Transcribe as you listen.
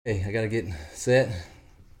Hey, I gotta get set.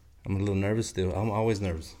 I'm a little nervous still. I'm always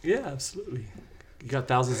nervous. Yeah, absolutely. You got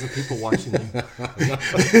thousands of people watching you.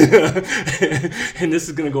 And this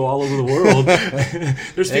is going to go all over the world.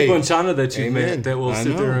 There's people in China that you've met that will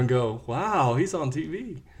sit there and go, wow, he's on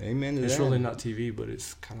TV. Amen to It's that. really not TV, but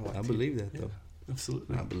it's kind of like I TV. believe that, though.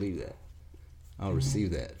 Absolutely. I believe that. I'll receive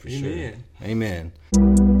that for Amen. sure. Amen.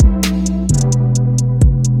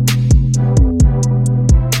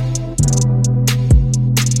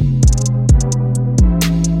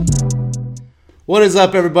 What is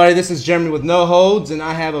up, everybody? This is Jeremy with No Holds, and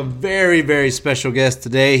I have a very, very special guest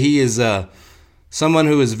today. He is someone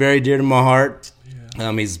who is very dear to my heart.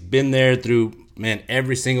 Yeah. He's been there through,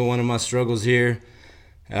 every single one of my struggles here.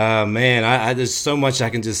 I there's so much I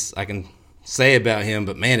can say about him,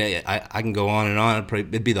 but I can go on and on.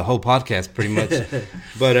 It'd be the whole podcast pretty much.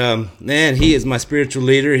 But he is my spiritual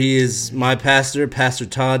leader. He is my pastor, Pastor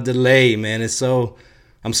Todd DeLay. Man,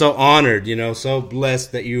 I'm so honored, so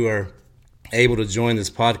blessed that you are able to join this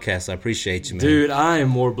podcast. I appreciate you, man. Dude, I am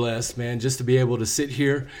more blessed, man, just to be able to sit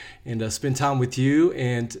here and spend time with you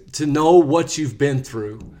and to know what you've been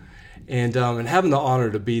through. And having the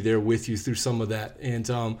honor to be there with you through some of that, and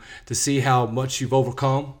to see how much you've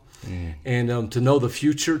overcome, and to know the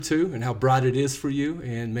future too, and how bright it is for you.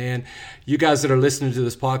 And man, you guys that are listening to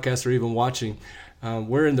this podcast or even watching,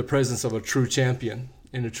 we're in the presence of a true champion.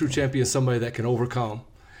 And a true champion is somebody that can overcome,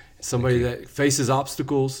 somebody that faces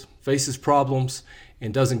obstacles, faces problems,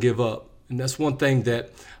 and doesn't give up. And that's one thing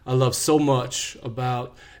that I love so much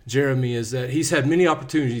about Jeremy, is that he's had many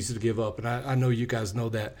opportunities to give up, and I know you guys know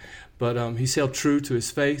that. But he's held true to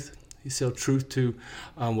his faith. He's held true to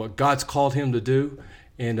what God's called him to do.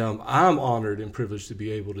 And I'm honored and privileged to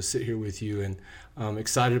be able to sit here with you, and I'm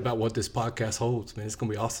excited about what this podcast holds, man. It's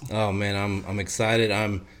going to be awesome. Oh, man, I'm excited.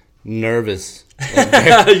 I'm nervous.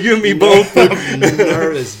 You and me both. I'm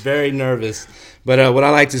nervous, very nervous. But what I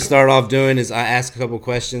like to start off doing is I ask a couple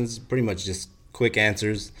questions, pretty much just quick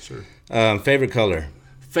answers. Sure. Favorite color?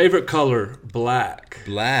 Favorite color, black.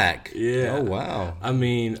 Black. Yeah. Oh, wow. I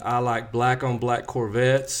mean, I like black on black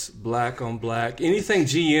Corvettes, black on black. Anything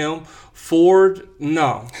GM, Ford,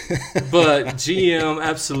 no. But GM,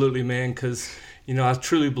 absolutely, man, because, I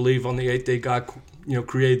truly believe on the eighth day God,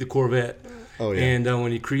 created the Corvette. Oh, yeah. And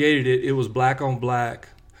when he created it, it was black on black.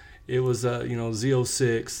 It was,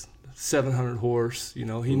 Z06. 700 horse, he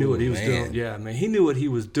knew what he was doing. Yeah, man, he knew what he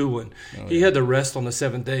was doing. He had to rest on the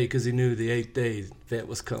seventh day because he knew the eighth day that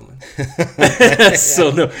was coming.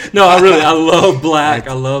 So I love black.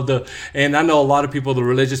 And I know a lot of people, the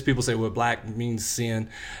religious people, say, well, black means sin,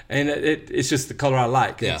 and it's just the color I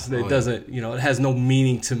like. Yeah. It doesn't, it has no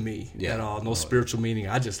meaning to me at all, no Oh. spiritual meaning.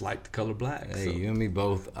 I just like the color black. Hey, you and me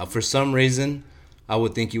both. For some reason, I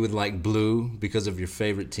would think you would like blue because of your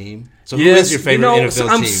favorite team. So who is your favorite NFL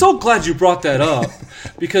I'm team? so glad you brought that up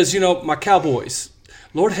because, my Cowboys,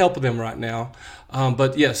 Lord help them right now.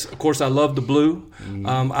 But yes, of course, I love the blue.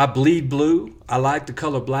 I bleed blue. I like the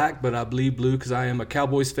color black, but I bleed blue because I am a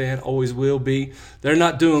Cowboys fan, always will be. They're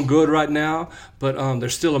not doing good right now, but they're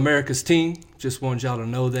still America's team. Just wanted y'all to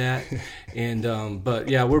know that. And but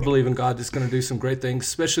yeah, we're believing God is going to do some great things,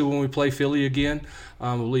 especially when we play Philly again.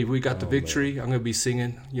 I believe we got the victory. Man. I'm going to be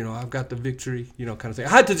singing, I've got the victory, kind of thing. I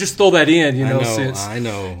had to just throw that in,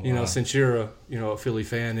 since you're a Philly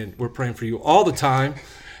fan, and we're praying for you all the time,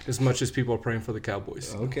 as much as people are praying for the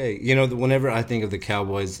Cowboys. Okay. Whenever I think of the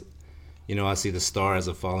Cowboys, I see the star as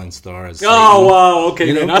a falling star. As oh, wow.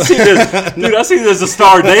 Okay, man. I see this. Dude, I see this as a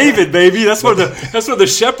Star David, baby. That's where the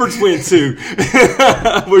shepherds went to,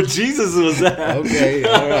 where Jesus was at. Okay,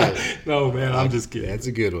 all right. No, man, I'm just kidding. That's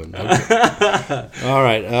a good one. Okay. All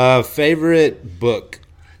right. Favorite book?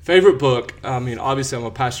 Favorite book, obviously I'm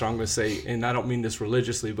a pastor, I'm going to say, and I don't mean this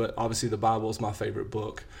religiously, but obviously the Bible is my favorite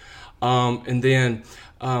book. And then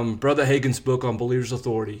Brother Hagin's book on Believer's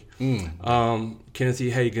Authority, Kenneth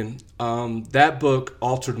E. Hagin, that book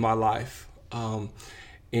altered my life.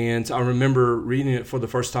 And I remember reading it for the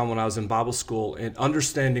first time when I was in Bible school and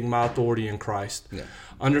understanding my authority in Christ,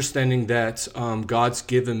 understanding that God's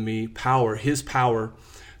given me power, His power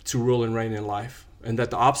to rule and reign in life, and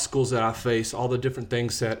that the obstacles that I face, all the different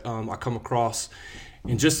things that I come across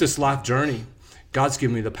in just this life journey, God's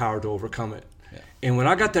given me the power to overcome it. And when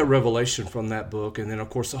I got that revelation from that book, and then of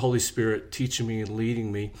course the Holy Spirit teaching me and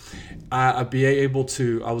leading me, I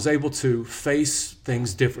was able to face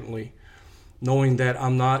things differently, knowing that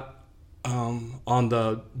I'm not on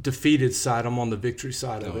the defeated side, I'm on the victory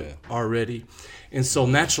side of it already. And so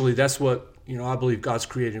naturally, that's what I believe God's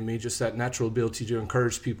created in me, just that natural ability to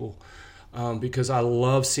encourage people, because I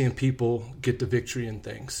love seeing people get the victory in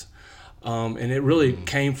things. And it really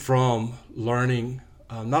came from learning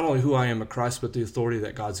not only who I am in Christ, but the authority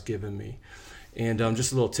that God's given me. And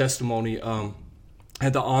just a little testimony. I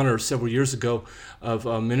had the honor several years ago of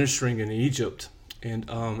ministering in Egypt and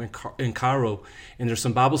in Cairo. And there's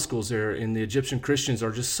some Bible schools there. And the Egyptian Christians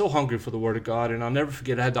are just so hungry for the Word of God. And I'll never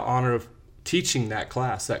forget, I had the honor of teaching that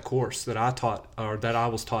class, that course that I taught, or that I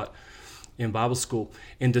was taught in Bible school.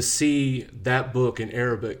 And to see that book in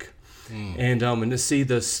Arabic, and to see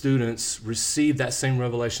the students receive that same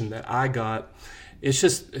revelation that I got,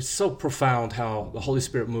 it's so profound how the Holy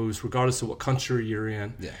Spirit moves, regardless of what country you're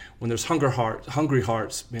in. Yeah. When there's hungry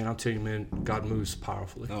hearts, man, I'll tell you, man, God moves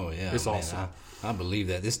powerfully. Oh yeah, it's man, awesome. I believe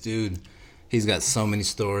that. This dude, he's got so many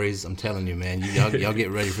stories. I'm telling you, man. Y'all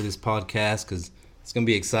get ready for this podcast because it's gonna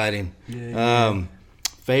be exciting. Yeah.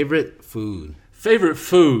 Favorite food.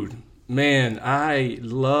 Man, I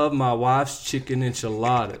love my wife's chicken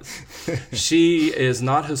enchiladas. She is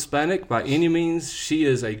not Hispanic by any means. She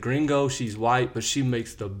is a gringo. She's white, but she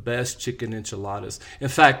makes the best chicken enchiladas. In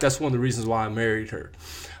fact, that's one of the reasons why I married her.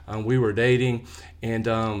 We were dating, and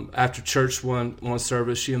after church one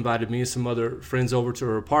service, she invited me and some other friends over to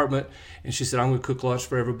her apartment, and she said, I'm going to cook lunch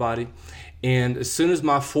for everybody. And as soon as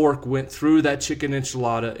my fork went through that chicken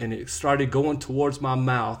enchilada and it started going towards my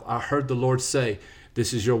mouth, I heard the Lord say,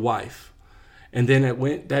 this is your wife. And then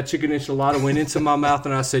that chicken enchilada went into my mouth,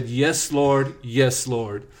 and I said, yes, Lord, yes,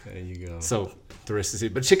 Lord. There you go. So the rest is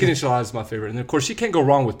it. But chicken enchilada is my favorite. And of course, you can't go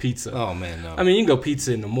wrong with pizza. Oh, man, no. I mean, you can go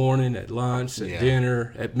pizza in the morning, at lunch, at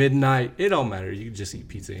dinner, at midnight. It don't matter. You can just eat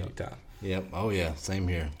pizza anytime. Yep. Oh, yeah. Same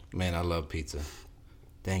here. Man, I love pizza.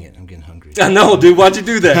 Dang it. I'm getting hungry. I know, dude. Why'd you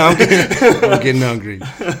do that? I'm getting hungry.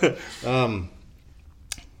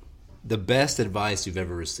 The best advice you've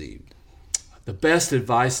ever received. The best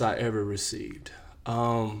advice I ever received.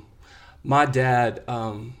 My dad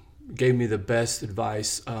gave me the best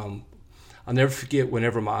advice. I'll never forget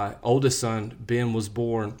whenever my oldest son, Ben, was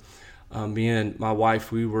born. Me and my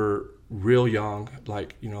wife, we were real young,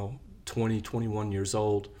 20, 21 years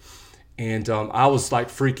old. And I was like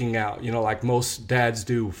freaking out, like most dads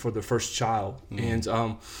do for the first child. And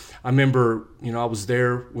I remember, I was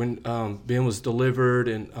there when Ben was delivered,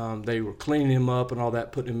 and they were cleaning him up and all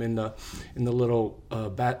that, putting him in the little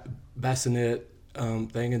bassinet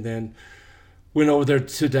thing, and then went over there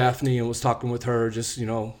to Daphne and was talking with her. Just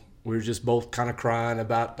we were just both kind of crying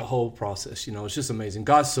about the whole process. It's just amazing.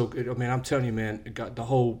 God's so good. I mean, I'm telling you, man, the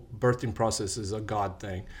whole birthing process is a God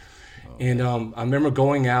thing. Oh, and I remember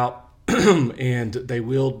going out, and they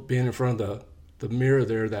wheeled Ben in front of the mirror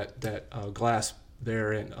there, that glass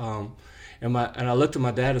there, and I looked at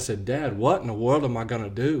my dad and said, Dad, what in the world am I going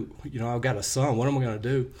to do? I've got a son. What am I going to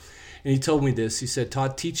do? And he told me this. He said,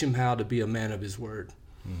 Todd, teach him how to be a man of his word.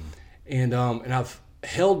 And I've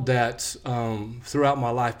held that throughout my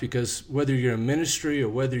life, because whether you're in ministry or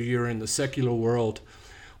whether you're in the secular world,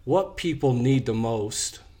 what people need the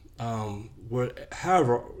most,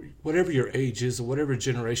 whatever your age is or whatever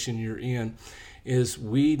generation you're in, is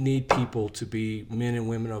we need people to be men and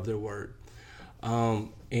women of their word.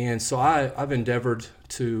 And so I've endeavored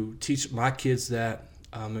to teach my kids that.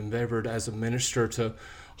 I'm endeavored as a minister to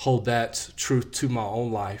hold that truth to my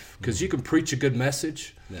own life, because you can preach a good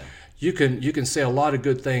message. Yeah. You can say a lot of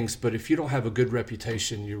good things, but if you don't have a good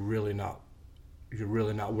reputation, you're really not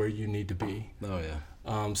where you need to be. Oh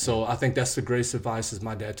yeah. So I think that's the greatest advice, as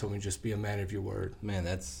my dad told me, just be a man of your word. Man,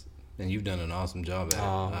 and you've done an awesome job at it.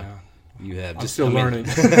 Yeah. You have. I'm still learning.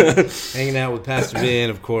 Hanging out with Pastor Ben,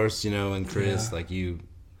 of course, and Chris, you've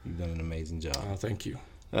done an amazing job. Oh, thank you.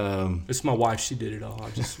 It's my wife. She did it all. I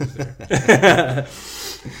just was there.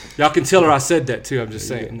 Y'all can tell her I said that too. I'm just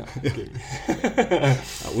saying. No, I'm kidding.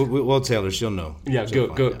 We'll tell her. She'll know. Yeah,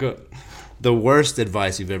 good. The worst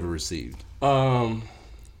advice you've ever received. The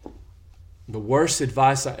worst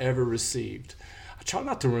advice I ever received. I try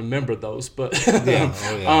not to remember those, but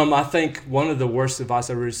I think one of the worst advice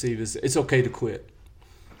I ever received is it's okay to quit.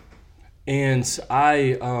 And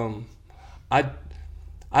I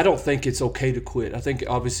don't think it's okay to quit. I think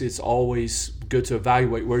obviously it's always good to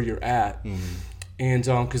evaluate where you're at. Mm-hmm. And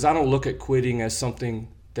because I don't look at quitting as something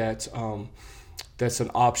that's an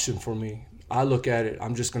option for me. I look at it,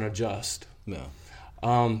 I'm just going to adjust. No.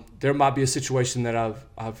 There might be a situation that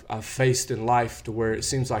I've faced in life to where it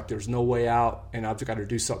seems like there's no way out and I've got to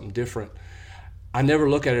do something different. I never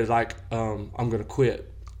look at it like I'm going to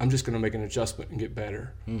quit. I'm just going to make an adjustment and get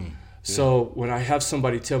better. So when I have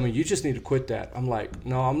somebody tell me, you just need to quit that, I'm like,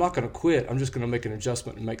 no, I'm not going to quit. I'm just going to make an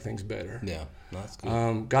adjustment and make things better. Yeah, that's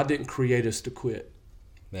good. God didn't create us to quit.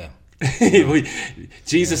 Yeah.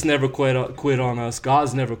 Jesus never quit on us.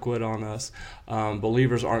 God's never quit on us.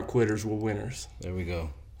 Believers aren't quitters. We're winners. There we go.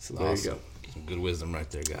 So there you go. Some good wisdom right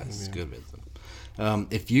there, guys. It's good wisdom.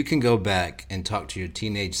 If you can go back and talk to your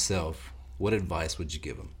teenage self, what advice would you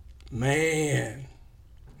give him? Man.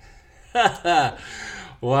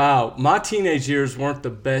 Wow. My teenage years weren't the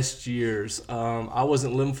best years. I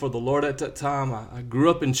wasn't living for the Lord at that time. I grew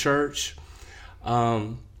up in church.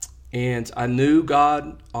 And I knew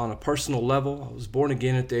God on a personal level. I was born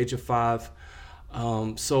again at the age of 5.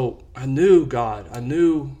 So I knew God. I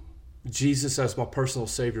knew Jesus as my personal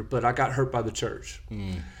Savior, but I got hurt by the church.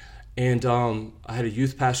 And I had a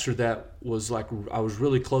youth pastor that was like, I was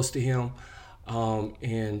really close to him.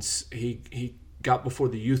 And he got before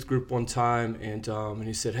the youth group one time, and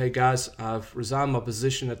he said, "Hey guys, I've resigned my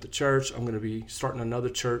position at the church. I'm going to be starting another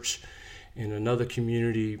church in another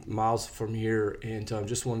community miles from here, and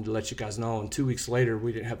just wanted to let you guys know." And 2 weeks later,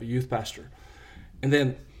 we didn't have a youth pastor. And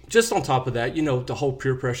then just on top of that, the whole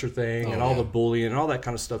peer pressure thing and all the bullying and all that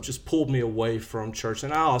kind of stuff just pulled me away from church.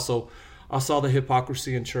 And I saw the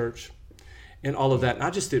hypocrisy in church and all of that, and I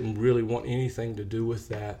just didn't really want anything to do with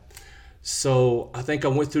that. So I think I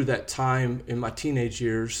went through that time in my teenage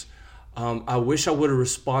years. I wish I would have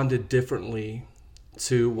responded differently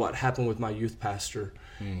to what happened with my youth pastor.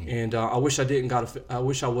 And I wish I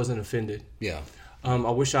wish I wasn't offended. Yeah.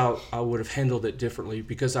 I wish I would have handled it differently,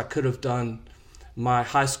 because I could have done my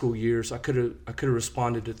high school years. I could have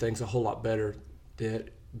responded to things a whole lot better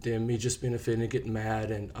than me just being offended, getting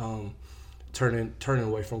mad, and turning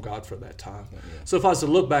away from God for that time. Yeah. So if I was to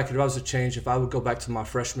look back, if I was to change, if I would go back to my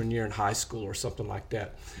freshman year in high school or something like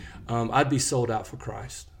that, I'd be sold out for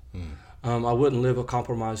Christ. I wouldn't live a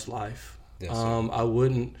compromised life. Yes, I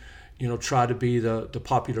wouldn't, try to be the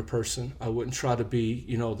popular person. I wouldn't try to be,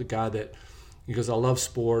 the guy that, because I love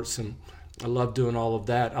sports and I love doing all of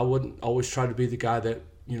that. I wouldn't always try to be the guy that,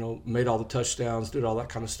 made all the touchdowns, did all that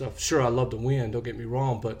kind of stuff. Sure, I love to win, don't get me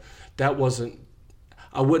wrong, but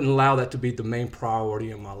I wouldn't allow that to be the main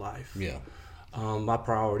priority in my life. Yeah. My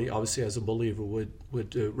priority, obviously, as a believer,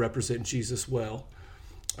 would represent Jesus well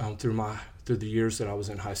through the years that I was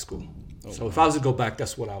in high school. So if I was to go back,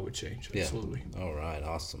 that's what I would change. Absolutely. Yeah. All right.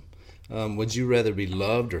 Awesome. Would you rather be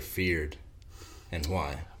loved or feared, and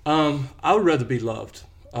why? I would rather be loved.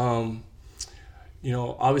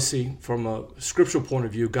 Obviously, from a scriptural point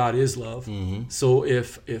of view, God is love. Mm-hmm. So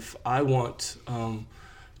if I want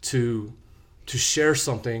to share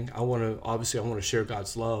something, I want to share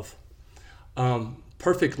God's love.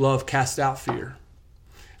 Perfect love casts out fear.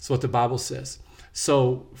 That's what the Bible says.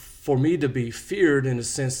 So for me to be feared in the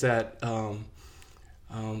sense that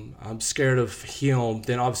I'm scared of him,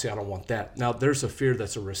 then obviously I don't want that. Now there's a fear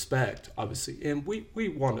that's a respect, obviously, and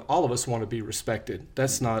all of us want to be respected.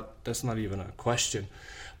 That's not even a question.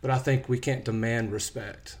 But I think we can't demand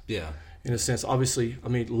respect. Yeah. In a sense, obviously,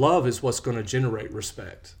 love is what's going to generate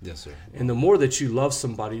respect. Yes, sir. And the more that you love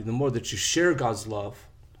somebody, the more that you share God's love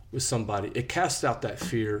with somebody, it casts out that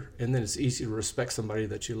fear, and then it's easy to respect somebody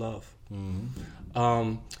that you love.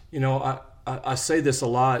 Mm-hmm. I say this a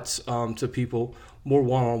lot to people, more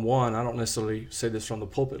one-on-one. I don't necessarily say this from the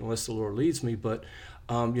pulpit unless the Lord leads me, but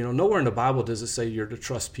nowhere in the Bible does it say you're to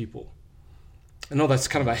trust people. I know that's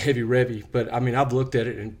kind of a heavy, but I've looked at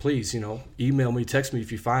it, and please, email me, text me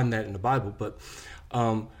if you find that in the Bible. But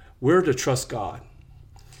we're to trust God.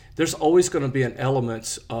 There's always going to be an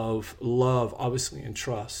element of love, obviously, and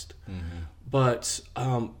trust. Mm-hmm. But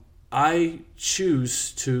I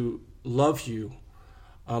choose to love you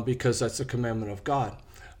because that's a commandment of God.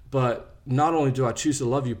 But not only do I choose to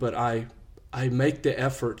love you, but I make the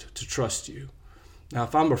effort to trust you. Now,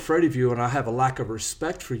 if I'm afraid of you and I have a lack of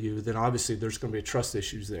respect for you, then obviously there's going to be trust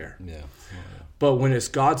issues there. Yeah. Oh, yeah. But when it's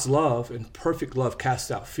God's love and perfect love casts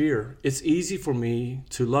out fear, it's easy for me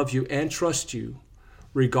to love you and trust you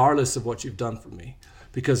regardless of what you've done for me,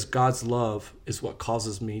 because God's love is what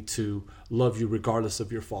causes me to love you regardless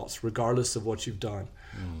of your faults, regardless of what you've done.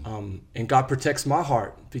 And God protects my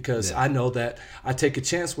heart because I know that I take a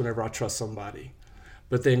chance whenever I trust somebody.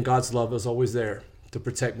 But then God's love is always there to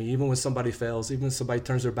protect me, even when somebody fails, even when somebody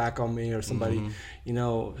turns their back on me or somebody,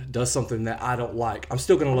 does something that I don't like. I'm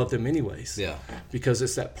still going to love them anyways. Yeah. Because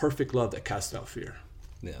it's that perfect love that casts out fear.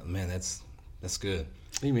 Yeah, man, that's good.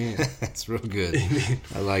 Amen. That's real good. Amen.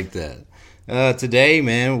 I like that. Today,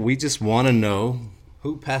 man, we just want to know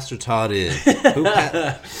who Pastor Todd is.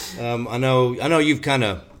 I know you've kind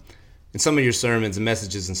of, in some of your sermons and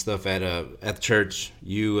messages and stuff at church,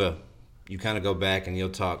 you kind of go back and you'll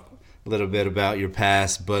talk a little bit about your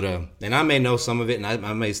past, but and I may know some of it, and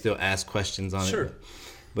I may still ask questions on it. Sure.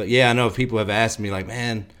 But yeah, I know people have asked me like,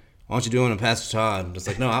 man, why don't you do it on Pastor Todd? It's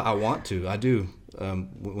like, no, I want to. I do.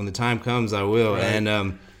 When the time comes, I will. Right.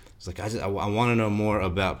 And It's like I want to know more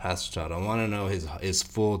about Pastor Todd. I want to know his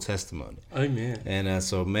full testimony. Amen. And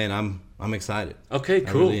so, man, I'm excited. Okay,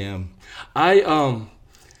 cool. I really am.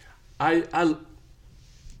 I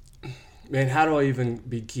man, how do I even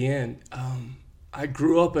begin? I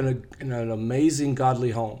grew up in an amazing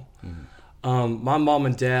godly home. Mm-hmm. My mom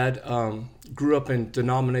and dad grew up in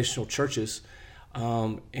denominational churches,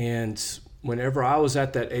 and whenever I was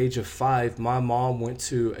at that age of 5, my mom went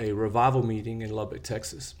to a revival meeting in Lubbock,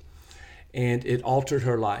 Texas, and it altered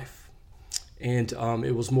her life. And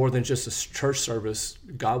it was more than just a church service.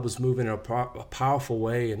 God was moving in a powerful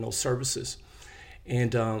way in those services.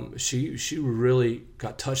 And she really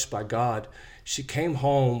got touched by God. She came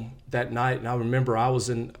home that night, and I remember I was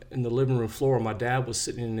in the living room floor. My dad was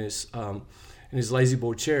sitting in his lazy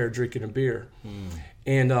boy chair drinking a beer.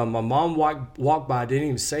 And my mom walked by, didn't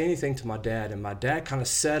even say anything to my dad. And my dad kind of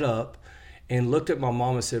sat up and looked at my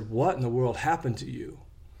mom and said, "What in the world happened to you?"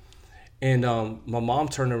 And my mom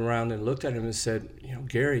turned around and looked at him and said,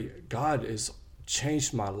 "Gary, God has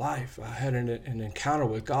changed my life. I had an encounter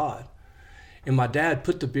with God." And my dad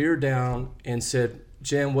put the beer down and said,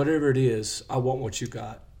 "Jan, whatever it is, I want what you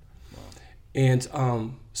got." Wow.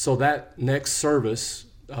 And so that next service,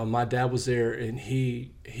 my dad was there, and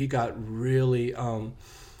he got really,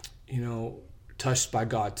 touched by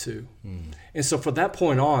God too. And so from that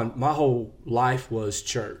point on, my whole life was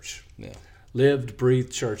church. Yeah. Lived,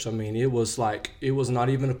 breathed church. I mean, it was not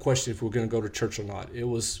even a question if we're going to go to church or not. It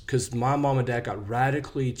was because my mom and dad got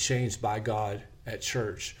radically changed by God at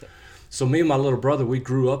church. So me and my little brother, we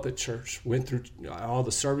grew up at church, went through all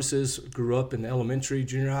the services, grew up in elementary,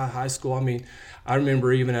 junior high, high school. I mean, I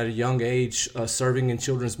remember even at a young age serving in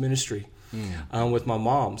children's ministry with my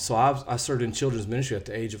mom. So I served in children's ministry at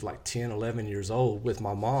the age of like 10, 11 years old with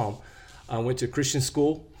my mom. I went to Christian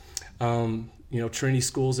school, Trinity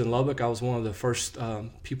schools in Lubbock. I was one of the first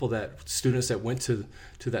students that went to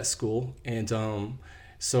that school. And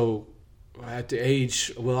so at the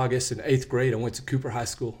age, I guess in 8th grade, I went to Cooper High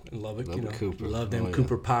School in Lubbock. Cooper. Love them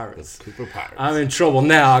Cooper Pirates. The Cooper Pirates. I'm in trouble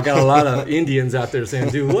now. I got a lot of Indians out there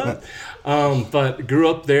saying, "Do what?" But grew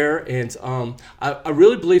up there, and I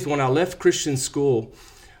really believed when I left Christian school,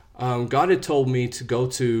 God had told me to go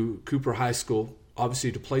to Cooper High School,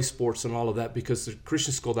 obviously to play sports and all of that, because the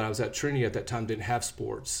Christian school that I was at, Trinity, at that time didn't have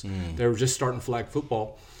sports. They were just starting flag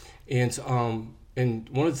football, and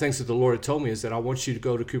one of the things that the Lord had told me is that I want you to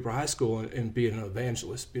go to Cooper High School and be an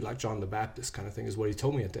evangelist, be like John the Baptist kind of thing, is what he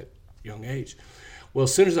told me at that young age. Well,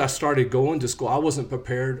 as soon as I started going to school, I wasn't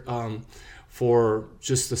prepared for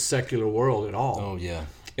just the secular world at all. Oh, yeah.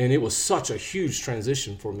 And it was such a huge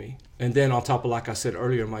transition for me. And then on top of, like I said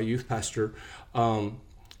earlier, my youth pastor,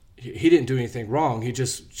 he didn't do anything wrong. He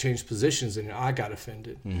just changed positions, and I got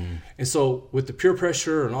offended. Mm-hmm. And so with the peer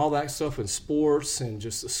pressure and all that stuff and sports and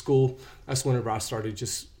just the school, that's whenever I started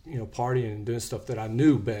just, partying and doing stuff that I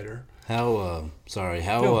knew better. How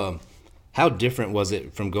different was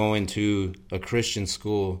it from going to a Christian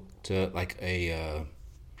school to like a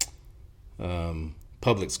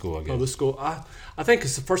public school, I guess? Public school. I think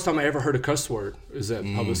it's the first time I ever heard a cuss word is at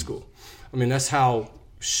public school. I mean, that's how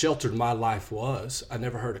sheltered my life was. I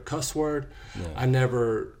never heard a cuss word. Yeah. I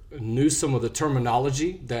never knew some of the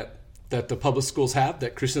terminology that the public schools have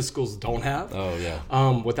that Christian schools don't have. Oh,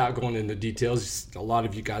 yeah. Without going into details, a lot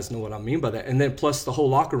of you guys know what I mean by that. And then plus the whole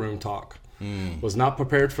locker room talk. Was not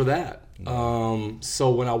prepared for that. No.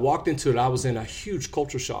 So when I walked into it, I was in a huge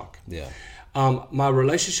culture shock. Yeah. My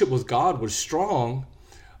relationship with God was strong,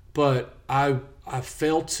 but I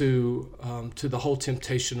fell to the whole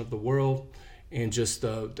temptation of the world. And just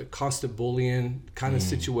the constant bullying kind of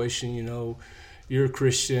situation, you're a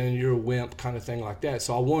Christian, you're a wimp kind of thing like that.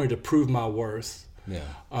 So I wanted to prove my worth. Yeah.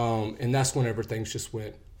 And that's whenever things just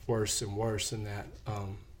went worse and worse in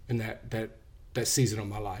that season of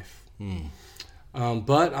my life.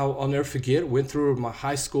 But I'll never forget, went through my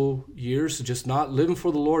high school years just not living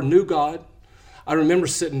for the Lord, knew God. I remember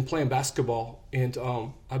sitting playing basketball, and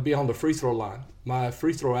I'd be on the free throw line. My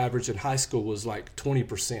free throw average in high school was like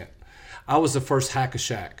 20%. I was the first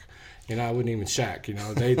hack-a-shack, and I wouldn't even shack.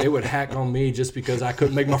 They would hack on me just because I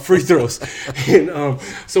couldn't make my free throws. And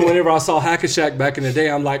so whenever I saw hack-a-shack back in the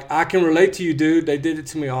day, I'm like, I can relate to you, dude. They did it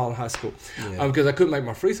to me all in high school because I couldn't make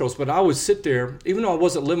my free throws. But I would sit there, even though I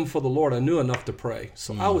wasn't living for the Lord, I knew enough to pray.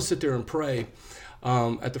 So I would sit there and pray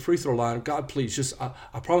at the free throw line. God, please, just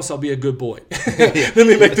I promise I'll be a good boy. Let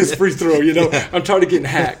me make this free throw. I'm tired of getting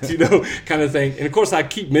hacked, kind of thing. And of course, I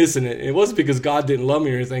keep missing it. It wasn't because God didn't love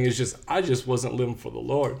me or anything. It's just I just wasn't living for the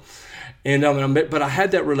Lord. And but I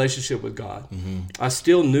had that relationship with God. Mm-hmm. I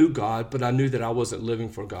still knew God, but I knew that I wasn't living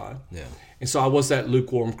for God. Yeah. And so I was that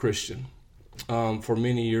lukewarm Christian. for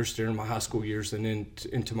many years during my high school years and then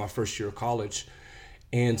into my first year of college.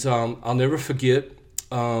 And I'll never forget,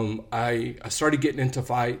 I started getting into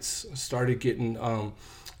fights.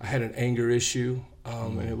 I had an anger issue,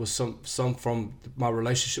 and it was some from my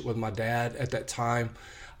relationship with my dad at that time.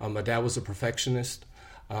 My dad was a perfectionist.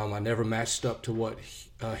 I never matched up to what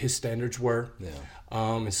his standards were. Yeah.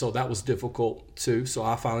 And so that was difficult too. So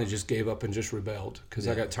I finally just gave up and just rebelled because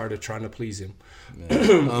I got tired of trying to please him.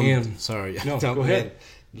 Yeah. Sorry. No, go ahead.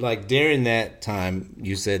 Like during that time,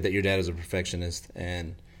 you said that your dad was a perfectionist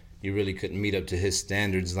and you really couldn't meet up to his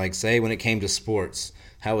standards. Like, say, when it came to sports,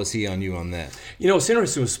 how was he on you on that? You know, it's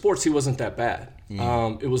interesting. With sports, he wasn't that bad.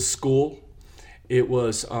 It was school. It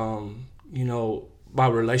was, my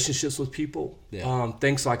relationships with people,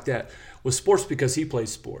 things like that. With sports, because he played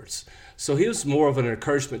sports. So he was more of an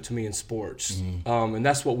encouragement to me in sports. And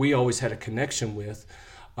that's what we always had a connection with.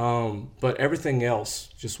 But everything else,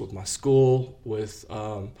 just with my school, with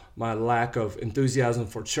my lack of enthusiasm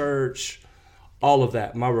for church, all of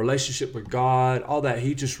that, my relationship with God, all that,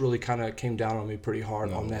 he just really kind of came down on me pretty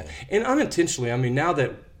hard on that. And unintentionally, I mean, now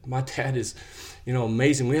that my dad is,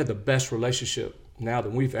 amazing, we had the best relationship now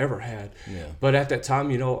than we've ever had. Yeah. But at that time,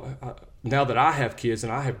 now that I have kids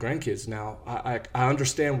and I have grandkids now, I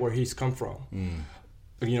understand where he's come from.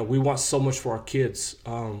 We want so much for our kids,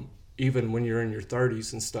 even when you're in your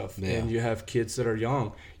 30s and stuff, and you have kids that are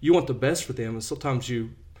young. You want the best for them, and sometimes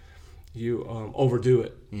you overdo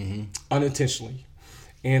it unintentionally.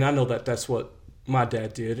 And I know that that's what my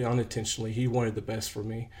dad did unintentionally. He wanted the best for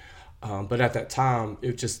me. But at that time,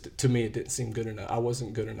 to me, it didn't seem good enough. I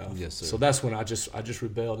wasn't good enough. Yes, sir. So that's when I just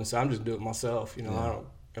rebelled and said, I'm just doing it myself. I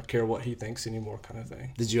don't care what he thinks anymore, kind of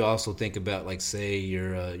thing. Did you also think about, like, say,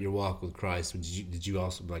 your walk with Christ? Did you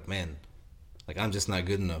also be like, man, like, I'm just not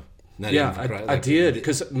good enough? Not even for Christ. I did,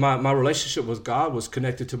 because my relationship with God was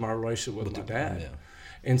connected to my relationship with my dad. Yeah.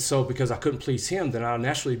 And so because I couldn't please him, then I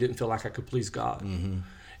naturally didn't feel like I could please God.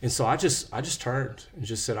 And so I just turned and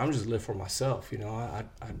just said, I'm just live for myself.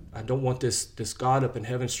 I don't want this God up in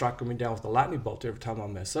heaven striking me down with a lightning bolt every time I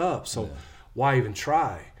mess up. So why even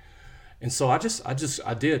try? And so I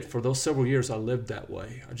did for those several years. I lived that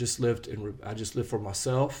way. I just lived for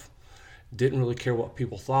myself. Didn't really care what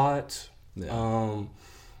people thought. And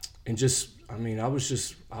just, I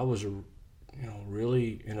was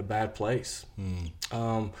really in a bad place.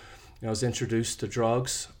 I was introduced to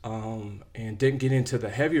drugs and didn't get into the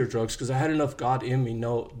heavier drugs because I had enough God in me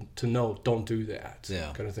to know don't do that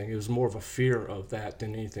kind of thing. It was more of a fear of that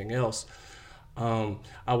than anything else.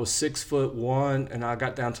 I was 6'1" and I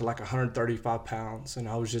got down to like 135 pounds, and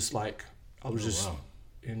I was just like,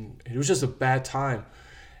 and it was just a bad time.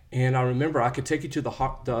 And I remember I could take you to the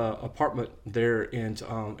apartment there in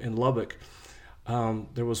Lubbock.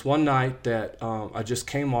 There was one night that I just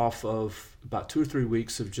came off of about 2 or 3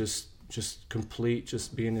 weeks of just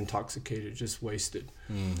being intoxicated, just wasted.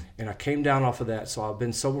 And I came down off of that. So I've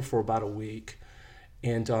been sober for about a week.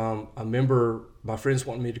 And I remember my friends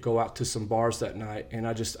wanted me to go out to some bars that night. And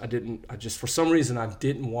I just, for some reason, I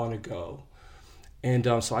didn't want to go. And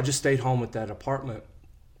so I just stayed home at that apartment.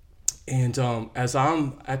 And as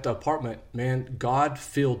I'm at the apartment, man, God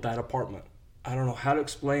filled that apartment. I don't know how to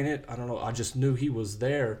explain it. I don't know. I just knew he was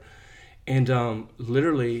there. And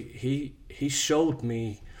literally, he showed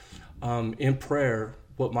me in prayer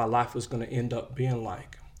what my life was going to end up being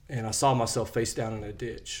like. And I saw myself face down in a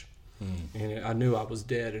ditch. And I knew I was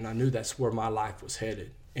dead, and I knew that's where my life was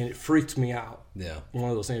headed. And it freaked me out. Yeah. One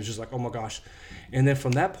of those things, just like, oh my gosh. And then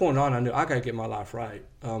from that point on, I knew I got to get my life right.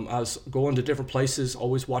 I was going to different places,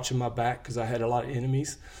 always watching my back because I had a lot of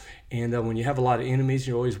enemies. And when you have a lot of enemies,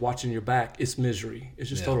 you're always watching your back. It's misery. It's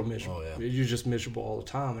just total misery. Oh, yeah. You're just miserable all the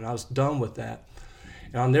time. And I was done with that.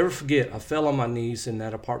 And I'll never forget, I fell on my knees in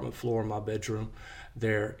that apartment floor in my bedroom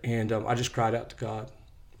there. And I just cried out to God.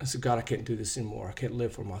 I said, God, I can't do this anymore. I can't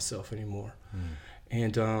live for myself anymore.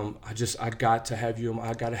 And I got to have you.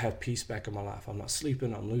 I got to have peace back in my life. I'm not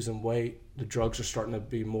sleeping. I'm losing weight. The drugs are starting to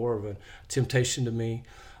be more of a temptation to me.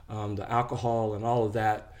 The alcohol and all of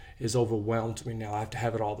that is overwhelmed me now. I have to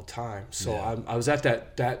have it all the time. So I was at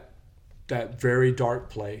that very dark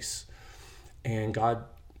place, and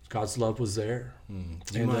God's love was there.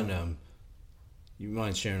 Do you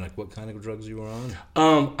mind sharing like what kind of drugs you were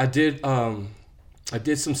on? I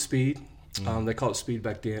did some speed. They called it speed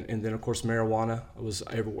back then, and then of course marijuana was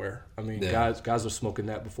everywhere. I mean, guys were smoking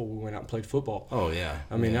that before we went out and played football. Oh yeah.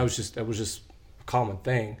 I mean, that was just a common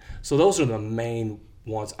thing. So those are the main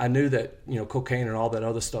ones. I knew that cocaine and all that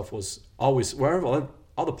other stuff was always wherever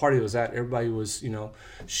all the party was at. Everybody was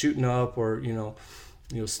shooting up or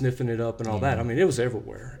sniffing it up and all that. I mean, it was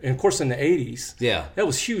everywhere. And of course, in the 80s, that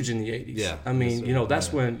was huge in the 80s. Yeah. I mean,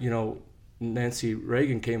 that's when, Nancy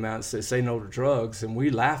Reagan came out and said, say no to drugs. And we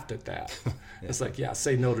laughed at that. It's like,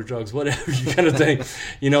 say no to drugs, whatever, you kind of thing,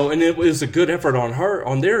 and it was a good effort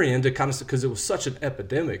on their end to kind of, because it was such an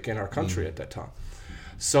epidemic in our country at that time.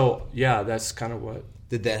 So, that's kind of what.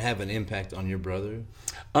 Did that have an impact on your brother?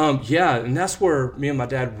 And that's where me and my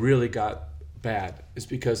dad really got bad, is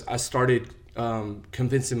because I started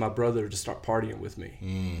convincing my brother to start partying with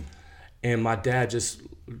me. And my dad just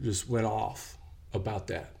went off about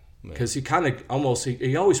that. Because he kind of almost,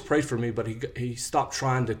 he always prayed for me, but he stopped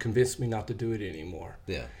trying to convince me not to do it anymore.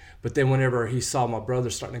 Yeah. But then whenever he saw my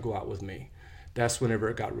brother starting to go out with me, that's whenever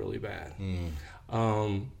it got really bad.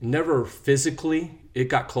 Never physically, it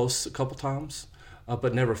got close a couple times,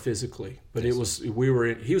 but never physically. But he was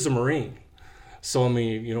a Marine. So, I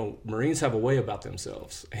mean, Marines have a way about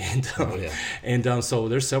themselves. And so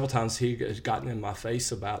there's several times he has gotten in my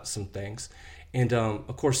face about some things. And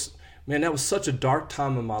of course, man, that was such a dark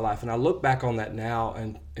time in my life. And I look back on that now,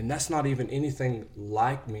 and that's not even anything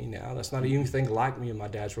like me now. That's not anything like me and my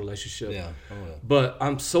dad's relationship. Yeah. But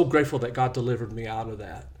I'm so grateful that God delivered me out of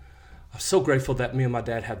that. I'm so grateful that me and my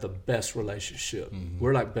dad have the best relationship.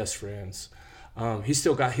 We're like best friends. He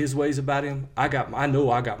still got his ways about him. I know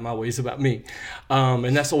I got my ways about me.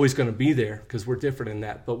 And that's always going to be there because we're different in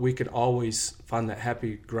that. But we can always find that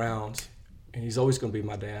happy ground. And he's always going to be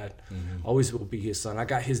my dad. Always will be his son. I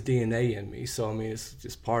got his DNA in me. So, I mean, it's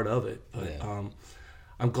just part of it. But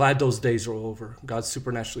I'm glad those days are over. God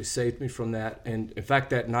supernaturally saved me from that. And, in fact,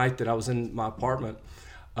 that night that I was in my apartment,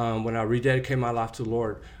 when I rededicated my life to the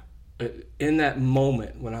Lord, in that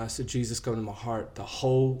moment when I said, Jesus, come into my heart, that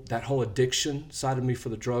whole addiction side of me for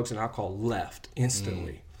the drugs and alcohol left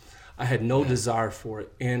instantly. I had no desire for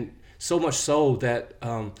it. And so much so that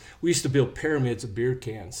we used to build pyramids of beer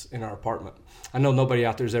cans in our apartment. I know nobody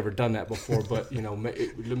out there has ever done that before, but,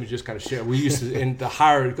 let me just kind of share. We used to, and the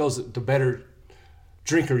higher it goes, the better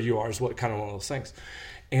drinker you are is what kind of one of those things.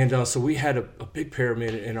 And so we had a big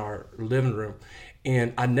pyramid in our living room.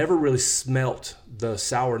 And I never really smelt the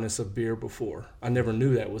sourness of beer before. I never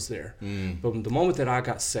knew that was there. But the moment that I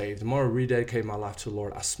got saved, the moment I rededicated my life to the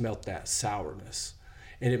Lord, I smelt that sourness.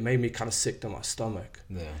 And it made me kind of sick to my stomach.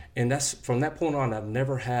 Yeah. And that's from that point on, I've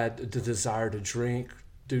never had the desire to drink,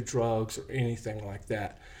 do drugs, or anything like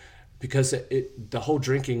that. Because the whole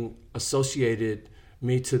drinking associated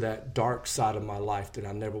me to that dark side of my life that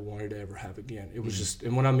I never wanted to ever have again. It was just,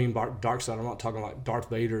 and when I mean dark side, I'm not talking like Darth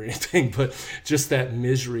Vader or anything, but just that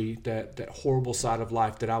misery, that horrible side of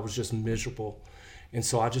life that I was just miserable. And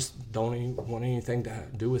so I just don't even want anything to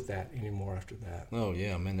do with that anymore after that. Oh,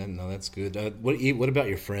 yeah, man. That's good. What about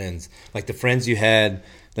your friends? Like the friends you had,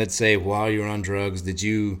 let's say, while you were on drugs, did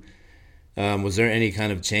you... was there any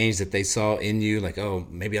kind of change that they saw in you, like, oh,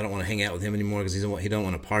 maybe I don't want to hang out with him anymore because he don't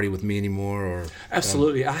want to party with me anymore? Or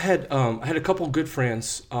absolutely, I had a couple of good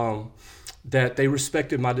friends that they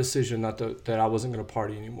respected my decision that I wasn't going to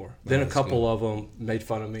party anymore. Then a couple of them made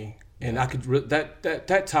fun of me, and I could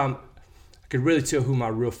that time I could really tell who my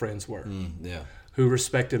real friends were, who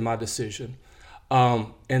respected my decision,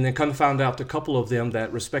 and then kind of found out a couple of them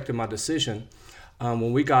that respected my decision.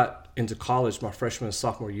 When we got into college, my freshman and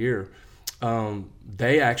sophomore year.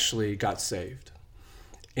 They actually got saved.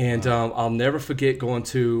 And I'll never forget going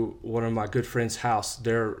to one of my good friends' house,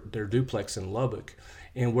 their duplex in Lubbock,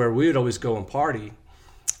 and where we would always go and party.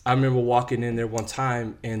 I remember walking in there one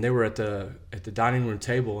time, and they were at the dining room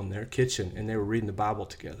table in their kitchen, and they were reading the Bible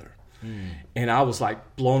together. And I was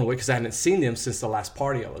like blown away because I hadn't seen them since the last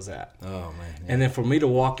party I was at. Oh man! Yeah. And then for me to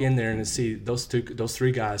walk in there and to see those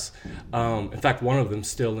three guys, in fact, one of them's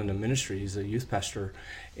still in the ministry. He's a youth pastor,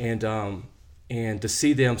 and to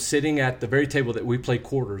see them sitting at the very table that we play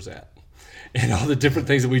quarters at, and all the different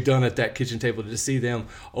things that we've done at that kitchen table, to see them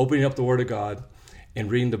opening up the Word of God and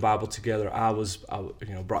reading the Bible together, I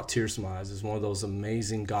brought tears to my eyes. It's one of those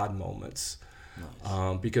amazing God moments.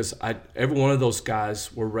 Nice. Because every one of those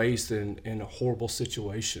guys were raised in horrible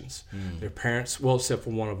situations. Their parents, well, except for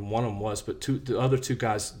one of them was, but the other two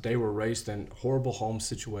guys, they were raised in horrible home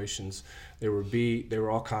situations. They were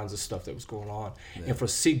all kinds of stuff that was going on. Yeah. And to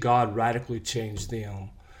see God radically change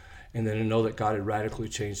them, and then to know that God had radically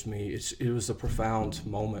changed me, it was a profound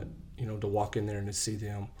moment, to walk in there and to see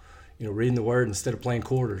them, reading the Word instead of playing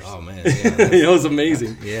quarters. Oh man, yeah, it was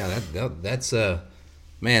amazing. That's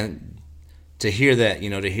man. To hear that,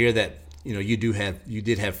 you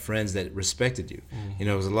did have friends that respected you.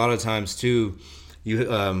 Because a lot of times too,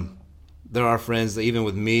 there are friends that, even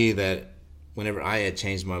with me, that whenever I had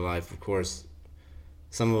changed my life, of course,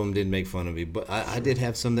 some of them did make fun of me, but I did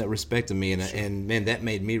have some that respected me, and man, that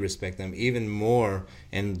made me respect them even more.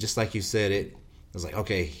 And just like you said, it was like,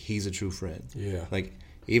 okay, he's a true friend. Yeah. Like,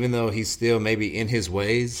 even though he's still maybe in his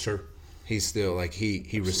ways, Sure. he's still like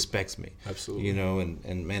he respects me. Absolutely. You know,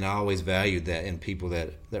 and man, I always valued that in people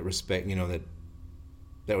that respect, you know, that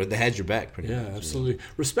had your back pretty much. Yeah, absolutely. You know?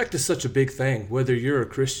 Respect is such a big thing, whether you're a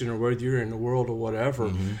Christian or whether you're in the world or whatever.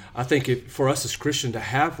 Mm-hmm. I think for us as Christian to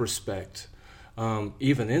have respect,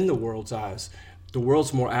 even in the world's eyes, the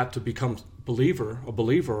world's more apt to become a believer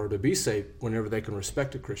or to be saved whenever they can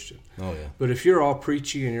respect a Christian. Oh yeah. But if you're all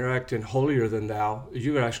preachy and you're acting holier than thou,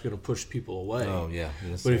 you're actually going to push people away. Oh yeah.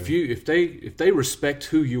 Yes, but sir. if they respect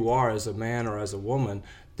who you are as a man or as a woman,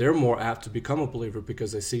 they're more apt to become a believer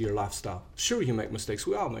because they see your lifestyle. Sure, you make mistakes.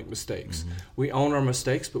 We all make mistakes. Mm-hmm. We own our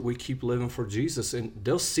mistakes, but we keep living for Jesus. And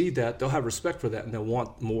they'll see that. They'll have respect for that, and they'll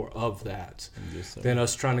want more of that than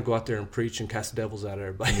us trying to go out there and preach and cast devils out of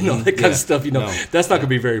everybody. You know, that kind of stuff. You know, that's not going to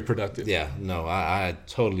be very productive. Yeah, no, I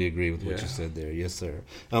totally agree with what you said there. Yes, sir.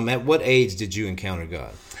 At what age did you encounter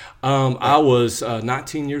God? I was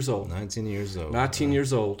 19 years old. 19 years old. 19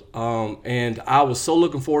 years old. And I was so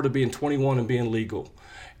looking forward to being 21 and being legal.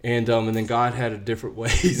 And then God had a different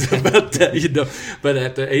ways about that, you know. But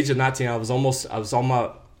at the age of 19, it was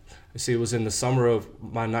it was in the summer of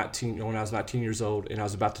my 19, when I was 19 years old, and I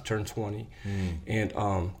was about to turn 20.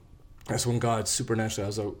 And that's when God supernaturally, I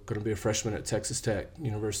was going to be a freshman at Texas Tech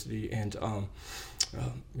University, and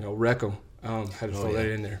Reckham, had to throw that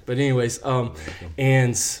in there. But anyways,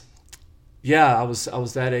 yeah, I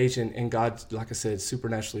was that age, and God, like I said,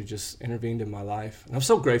 supernaturally just intervened in my life. And I'm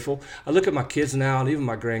so grateful. I look at my kids now, and even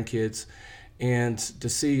my grandkids, and to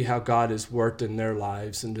see how God has worked in their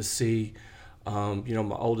lives, and to see,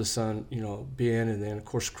 my oldest son, Ben, and then, of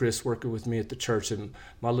course, Chris working with me at the church, and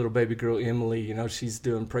my little baby girl, Emily, she's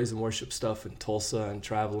doing praise and worship stuff in Tulsa and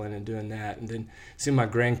traveling and doing that. And then seeing my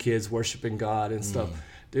grandkids worshiping God and stuff.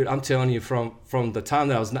 Dude, I'm telling you, from the time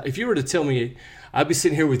that I was, if you were to tell me, I'd be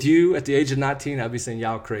sitting here with you at the age of 19, I'd be saying,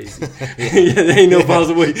 y'all crazy. There ain't no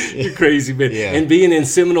possible way. You're crazy, man. Yeah. And being in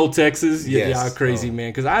Seminole, Texas, y'all crazy,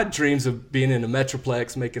 man. Because I had dreams of being in a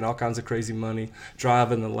Metroplex, making all kinds of crazy money,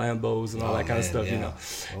 driving the Lambos and all that kind of stuff,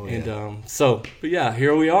 but yeah,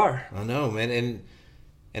 here we are. I know, man.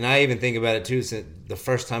 And I even think about it, too, since the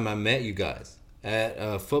first time I met you guys at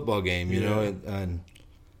a football game, you know, and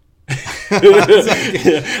I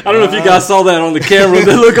don't know if you guys saw that on the camera,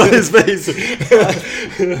 the look on his face.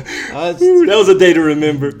 That was a day to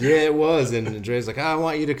remember. Yeah, it was. And Dre's like, I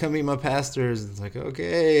want you to come meet my pastors. It's like,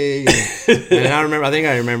 okay. And I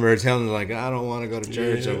remember her telling me, like, I don't want to go to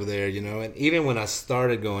church over there, And even when I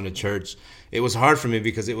started going to church, it was hard for me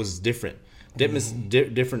because it was different.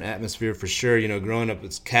 Different atmosphere for sure. Growing up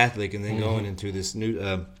as Catholic and then going into this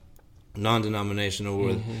new non-denominational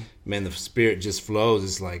where man, the spirit just flows.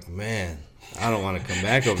 It's like, man, I don't want to come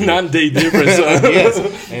back over here. 9-day difference. Yes,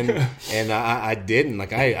 and I didn't.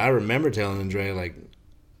 Like I remember telling Andrea, like,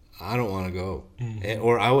 I don't want to go,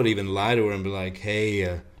 or I would even lie to her and be like,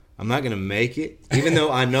 hey, I'm not gonna make it, even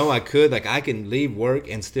though I know I could. Like I can leave work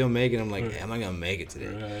and still make it. I'm like, I'm not gonna make it today.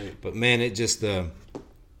 Right. But man, it just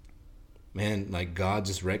like God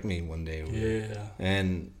just wrecked me one day.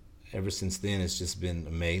 And ever since then, it's just been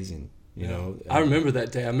amazing. I remember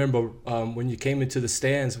that day. I remember when you came into the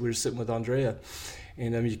stands, we were sitting with Andrea,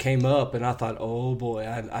 and you came up, and I thought, oh boy,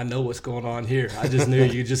 I know what's going on here. I just knew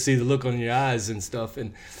you could just see the look on your eyes and stuff,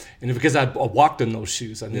 and because I walked in those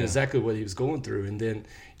shoes, I knew exactly what he was going through. And then,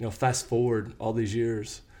 fast forward all these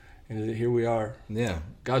years, and here we are. Yeah,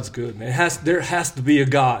 God's good, man. There has to be a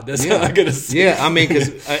God. That's how I gotta say. Yeah, I mean, because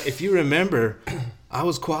if you remember, I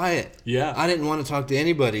was quiet. Yeah, I didn't want to talk to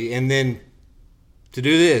anybody, and then to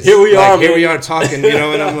do this, here we are. Here we are talking,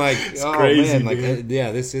 and I'm like, oh crazy, man,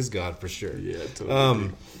 this is God for sure. Yeah,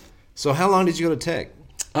 totally. So how long did you go to Tech?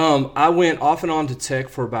 I went off and on to Tech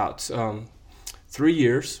for about 3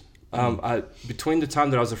 years. Between the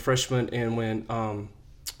time that I was a freshman and when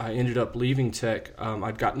I ended up leaving Tech,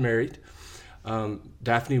 I'd gotten married.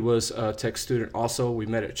 Daphne was a Tech student also. We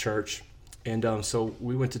met at church. And so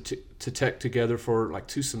we went to Tech together for like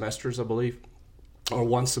 2 semesters, I believe. Or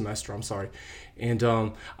 1 semester, I'm sorry. And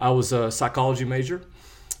I was a psychology major.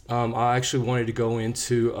 I actually wanted to go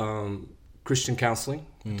into Christian counseling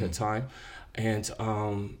at that time. And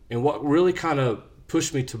what really kind of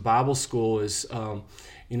pushed me to Bible school is,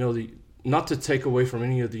 not to take away from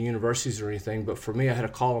any of the universities or anything, but for me, I had a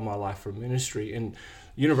call in my life for ministry. And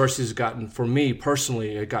universities have gotten, for me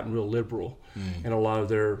personally, had gotten real liberal in a lot of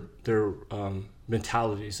their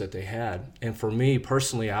mentalities that they had. And for me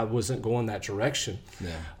personally, I wasn't going that direction.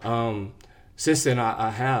 Yeah. since then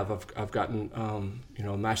I've gotten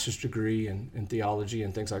a master's degree in theology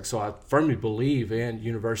and things like. So I firmly believe in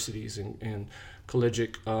universities and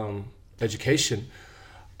collegiate education.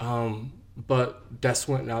 But that's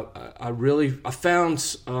when I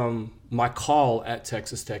found my call at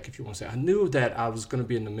Texas Tech, if you want to say. I knew that I was going to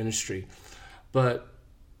be in the ministry, but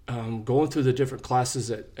going through the different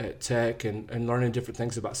classes at Tech and learning different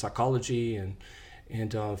things about psychology and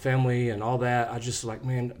family and all that, I just like,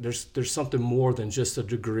 man, there's something more than just a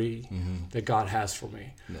degree that God has for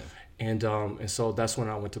me. Yeah. And so that's when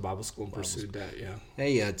I went to Bible school and pursued that. Yeah.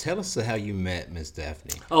 Hey, tell us how you met Miss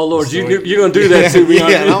Daphne. Oh Lord, you're gonna do that to me?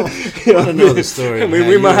 I want to know the story. I mean,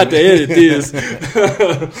 we might have to edit this.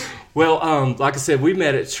 Well, like I said, we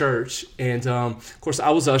met at church, and of course, I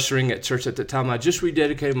was ushering at church at the time. I just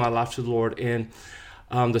rededicated my life to the Lord, and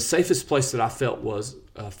the safest place that I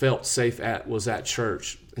felt safe at was at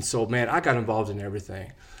church. And so, man, I got involved in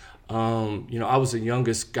everything. I was the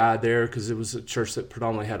youngest guy there because it was a church that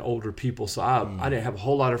predominantly had older people. So I didn't have a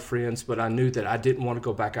whole lot of friends, but I knew that I didn't want to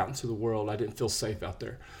go back out into the world. I didn't feel safe out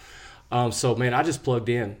there. So, man, I just plugged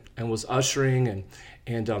in and was ushering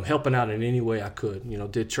and helping out in any way I could.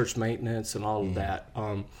 Did church maintenance and all of that.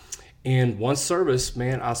 And one service,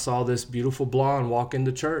 man, I saw this beautiful blonde walk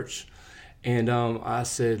into church. And I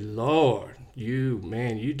said, Lord, you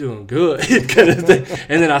doing good, kind of thing.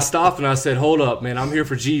 And then I stopped and I said, hold up, man, I'm here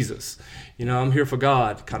for Jesus. I'm here for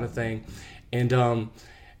God, kind of thing. And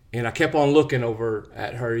I kept on looking over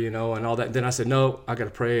at her, and all that. And then I said, no, I got to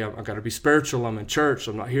pray. I got to be spiritual. I'm in church.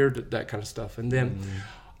 I'm not here to that kind of stuff. And then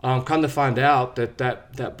come to find out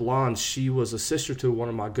that blonde, she was a sister to one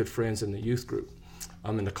of my good friends in the youth group,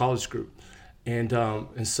 in the college group. And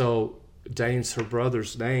so Dane's her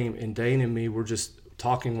brother's name, and Dane and me were just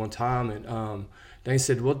talking one time, and Dane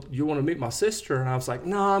said, well, you want to meet my sister? And I was like,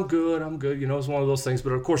 no, I'm good. It's one of those things.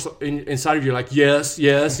 But of course, inside of you, like, yes,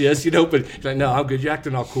 but you're like, no, I'm good. You're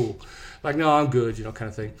acting all cool. Like, no, I'm good, kind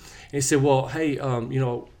of thing. And he said, well, hey,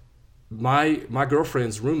 my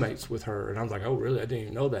girlfriend's roommates with her. And I was like, oh, really? I didn't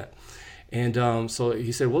even know that. And so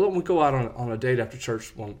he said, well, don't we go out on a date after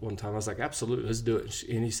church one time? I was like, absolutely, let's do it.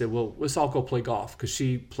 And he said, well, let's all go play golf, because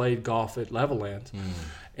she played golf at Levelland.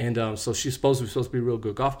 And so she's supposed to be a real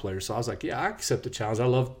good golf player. So I was like, yeah, I accept the challenge. I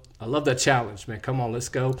love that challenge, man. Come on, let's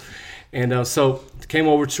go. And so came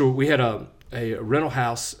over we had a rental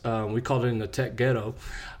house. We called it in the Tech Ghetto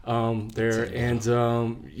there. And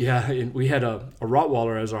and we had a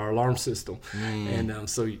Rottweiler as our alarm system. And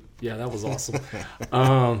so, yeah, that was awesome.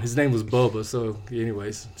 His name was Bubba. So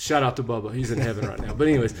anyways, shout out to Bubba. He's in heaven right now. But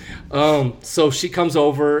anyways, so she comes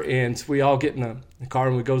over and we all get in the car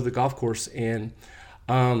and we go to the golf course. And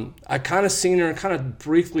I kind of seen her and kind of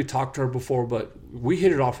briefly talked to her before, but we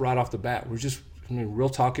hit it off right off the bat. We're just, real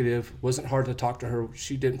talkative. Wasn't hard to talk to her.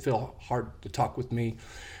 She didn't feel hard to talk with me.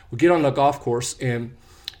 We get on the golf course, and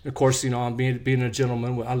of course, I'm being a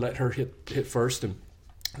gentleman. I let her hit first, and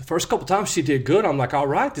the first couple times she did good. I'm like, all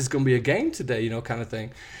right, this is going to be a game today, kind of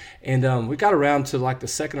thing. And we got around to like the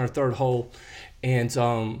second or third hole, and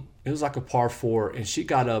it was like a par 4, and she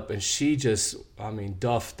got up and she just,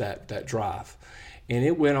 duffed that drive. And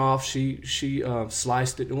it went off. She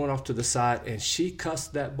sliced it. It went off to the side, and she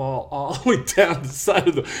cussed that ball all the way down the side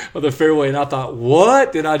of the fairway. And I thought,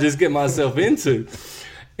 what did I just get myself into?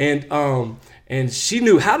 And she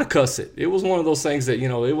knew how to cuss it. It was one of those things that,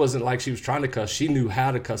 it wasn't like she was trying to cuss. She knew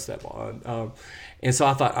how to cuss that ball. And so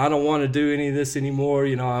I thought, I don't want to do any of this anymore.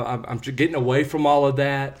 I'm getting away from all of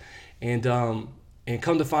that. And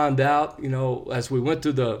come to find out, as we went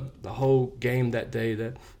through the whole game that day,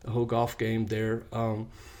 the whole golf game there,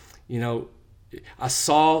 I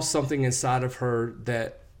saw something inside of her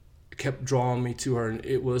that kept drawing me to her, and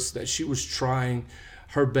it was that she was trying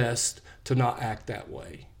her best to not act that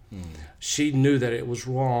way. She knew that it was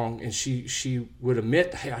wrong, and she would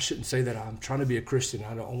admit, hey, I shouldn't say that. I'm trying to be a Christian.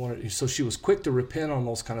 I don't want to. So she was quick to repent on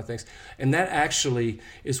those kind of things. And that actually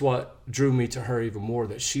is what drew me to her even more,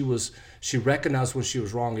 that she recognized when she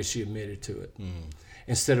was wrong and she admitted to it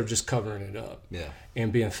instead of just covering it up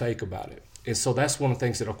and being fake about it. And so that's one of the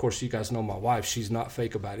things that, of course, you guys know my wife. She's not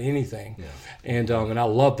fake about anything. Yeah. And I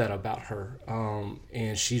love that about her.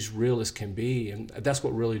 And she's real as can be. And that's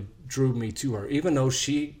what really drew me to her, even though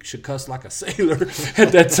she should cuss like a sailor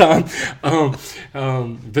at that time.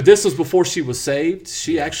 But this was before she was saved.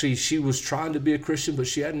 She was trying to be a Christian, but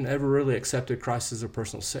she hadn't ever really accepted Christ as her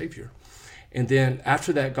personal Savior. And then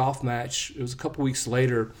after that golf match, it was a couple weeks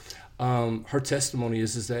later, her testimony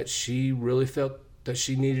is that she really felt that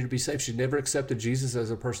she needed to be saved. She never accepted Jesus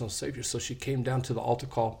as her personal Savior. So she came down to the altar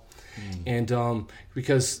call. And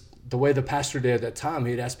because the way the pastor did at that time,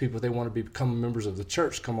 he'd ask people if they want to become members of the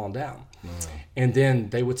church, come on down. And then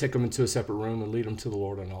they would take them into a separate room and lead them to the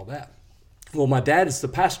Lord and all that. Well, my dad is the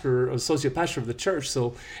pastor, associate pastor of the church,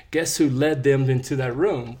 so guess who led them into that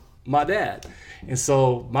room? My dad. And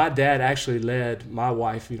so my dad actually led my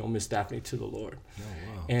wife, Miss Daphne, to the Lord. Oh,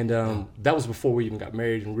 wow. And that was before we even got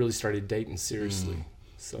married and really started dating seriously.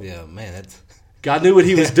 So yeah, man, that's... God knew what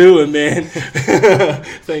he was doing, man.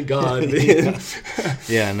 Thank God, man.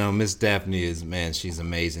 Yeah, no, Miss Daphne is, man, she's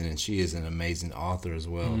amazing, and she is an amazing author as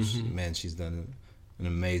well. Mm-hmm. She's done an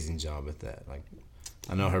amazing job at that. Like,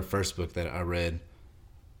 I know her first book that I read,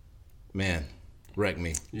 man, wrecked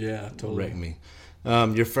me. Yeah, totally. Wrecked me.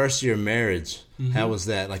 Your first year of marriage, how was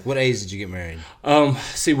that? Like, what age did you get married?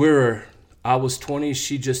 See, I was 20,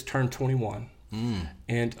 she just turned 21.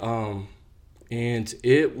 And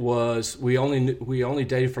it was, we only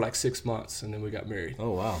dated for like 6 months, and then we got married.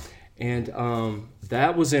 Oh, wow. And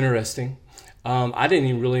that was interesting. I didn't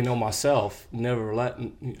even really know myself,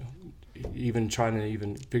 even trying to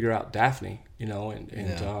even figure out Daphne,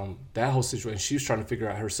 that whole situation. She was trying to figure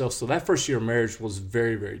out herself. So that first year of marriage was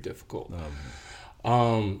very, very difficult.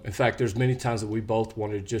 In fact, there's many times that we both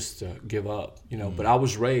wanted just to give up, but I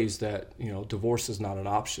was raised that, divorce is not an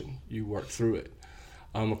option. You work through it.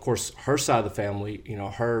 Of course, her side of the family,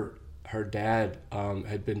 her dad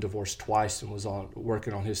had been divorced twice and was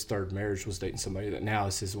working on his third marriage, was dating somebody that now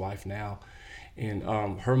is his wife now. And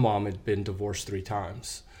her mom had been divorced 3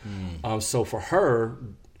 times. So for her,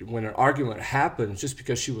 when an argument happened, just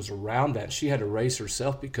because she was around that, she had to raise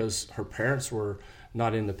herself because her parents were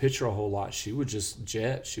not in the picture a whole lot. She would just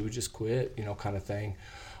she would just quit, kind of thing,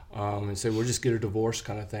 and say, we'll just get a divorce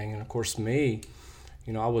kind of thing. And of course, me,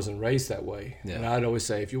 I wasn't raised that way. Yeah. And I'd always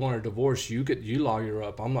say, if you want a divorce, you lawyer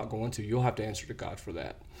up. I'm not going to. You'll have to answer to God for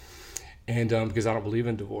that. And because I don't believe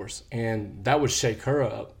in divorce. And that would shake her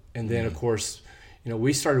up. And then, of course,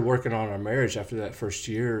 we started working on our marriage after that first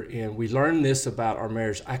year. And we learned this about our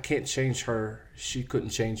marriage. I can't change her. She couldn't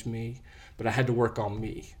change me. But I had to work on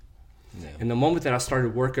me. Yeah. And the moment that I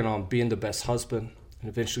started working on being the best husband and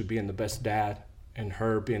eventually being the best dad and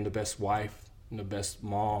her being the best wife and the best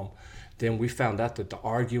mom, then we found out that the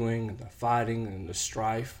arguing and the fighting and the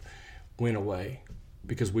strife went away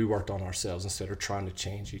because we worked on ourselves instead of trying to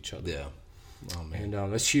change each other. Yeah. Oh, man.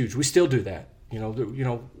 And that's huge. We still do that.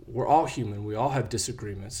 We're all human. We all have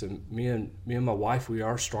disagreements. And me and my wife, we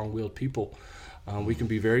are strong-willed people. We can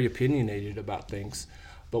be very opinionated about things.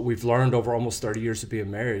 But we've learned over almost 30 years of being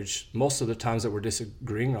married, most of the times that we're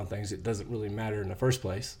disagreeing on things, it doesn't really matter in the first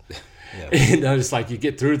place. Yeah. It's like you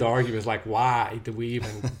get through the arguments, like, why did we even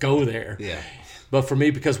go there? Yeah. But for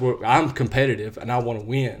me, because I'm competitive and I want to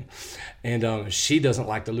win, and she doesn't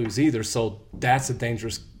like to lose either, so that's a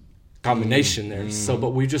dangerous combination there. So,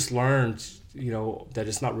 but we just learned, that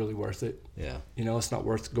it's not really worth it. Yeah. It's not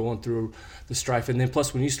worth going through the strife. And then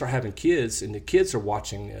plus, when you start having kids and the kids are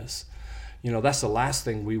watching this, that's the last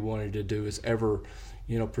thing we wanted to do is ever,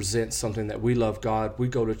 present something that we love God, we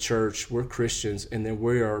go to church, we're Christians, and then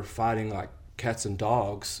we are fighting like cats and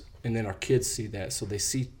dogs, and then our kids see that. So they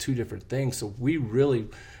see 2 different things. So we really,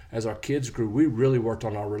 as our kids grew, we really worked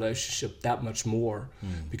on our relationship that much more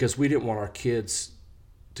because we didn't want our kids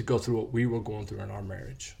to go through what we were going through in our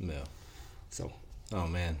marriage. Yeah. So. Oh,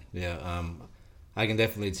 man. Yeah. I can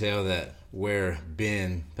definitely tell that where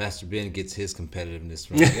Pastor Ben gets his competitiveness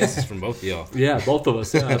from. I guess it's from both of y'all. Yeah, both of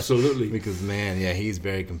us. Yeah, absolutely. Because, man, yeah, he's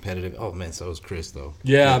very competitive. Oh, man, so is Chris, though.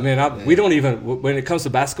 Yeah, man, we don't even, when it comes to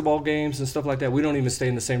basketball games and stuff like that, we don't even stay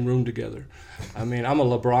in the same room together. I mean, I'm a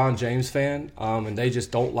LeBron James fan, and they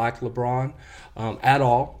just don't like LeBron at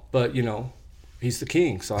all. But, he's the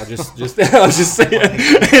king, so I just I was just saying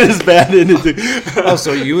it is bad, isn't it? Oh,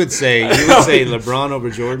 so you would say LeBron over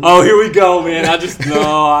Jordan? Oh, here we go, man.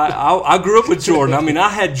 I grew up with Jordan. I mean, I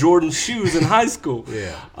had Jordan shoes in high school.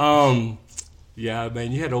 Yeah. Yeah,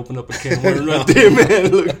 man, you had to open up a can of worms right there, man.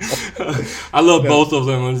 Look, I love both of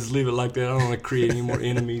them. I'll just leave it like that. I don't want to create any more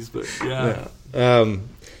enemies, but yeah.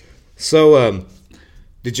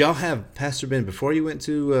 Did y'all have Pastor Ben before you went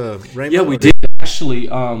to Rainbow? Yeah, we did actually.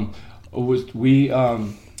 We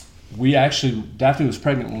actually, Daphne was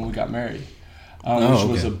pregnant when we got married, which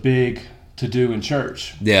was a big to do in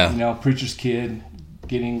church. Yeah, preacher's kid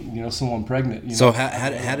getting someone pregnant. So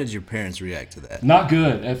how did your parents react to that? Not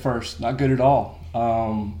good at first, not good at all.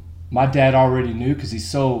 My dad already knew because he's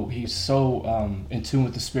so in tune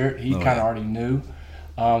with the Spirit. He kind of already knew.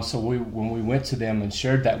 So when we went to them and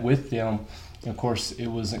shared that with them, of course it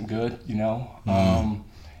wasn't good,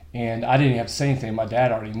 And I didn't have to say anything. My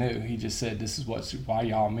dad already knew. He just said, this is why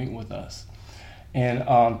y'all meet with us. And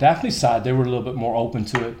Daphne's side, they were a little bit more open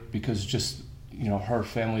to it because just, her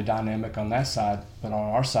family dynamic on that side, but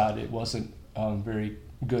on our side, it wasn't very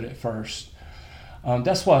good at first.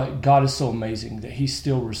 That's why God is so amazing, that he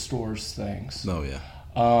still restores things. Oh, yeah.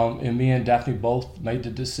 And me and Daphne both made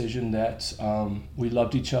the decision that we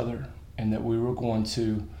loved each other and that we were going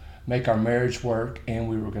to make our marriage work and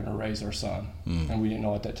we were going to raise our son. And we didn't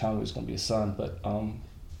know at that time it was going to be a son, but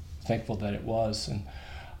thankful that it was. And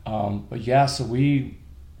but yeah, so we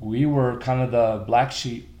were kind of the black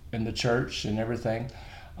sheep in the church and everything.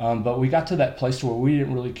 But we got to that place where we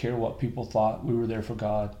didn't really care what people thought. We were there for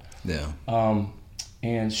God. Yeah.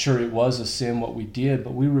 And sure, it was a sin what we did,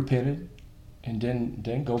 but we repented and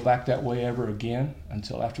didn't go back that way ever again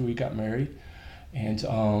until after we got married. And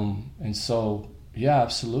so, yeah,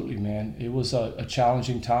 absolutely, man. It was a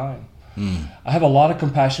challenging time. I have a lot of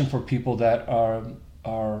compassion for people that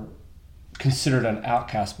are considered an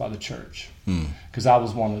outcast by the church, because I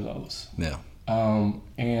was one of those. Yeah.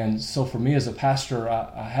 And so for me as a pastor,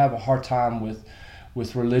 I have a hard time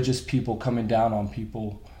with religious people coming down on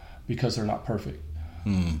people because they're not perfect,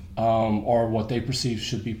 or what they perceive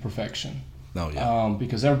should be perfection. Oh, yeah.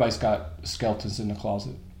 Because everybody's got skeletons in the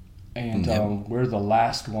closet, and we're the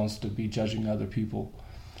last ones to be judging other people.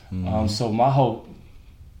 So my whole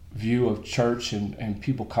view of church and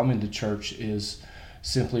people coming to church is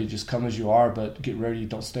simply just come as you are, but get ready,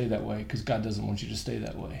 don't stay that way, because God doesn't want you to stay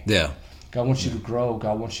that way. Yeah. God wants you to grow.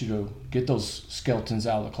 God wants you to get those skeletons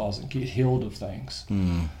out of the closet, get healed of things.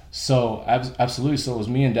 So absolutely. So as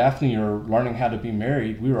me and Daphne are learning how to be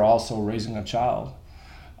married, we were also raising a child.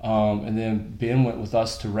 And then Ben went with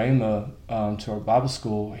us to Rhema, to our Bible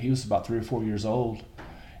school. He was about 3 or 4 years old.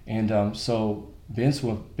 And so Ben's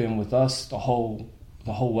been with us the whole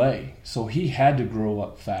way. So he had to grow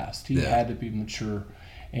up fast. He had to be mature.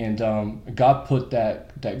 And God put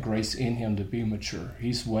that grace in him to be mature.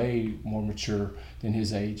 He's way more mature than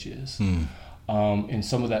his age is. And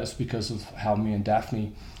some of that is because of how me and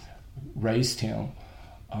Daphne raised him.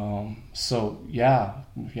 So, yeah.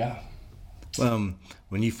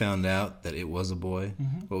 When you found out that it was a boy,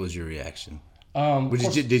 what was your reaction?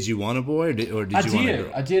 Course, did you want a boy or did you want a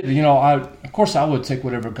girl? I did. You know, of course I would take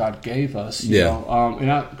whatever God gave us. You know? And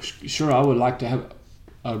I would like to have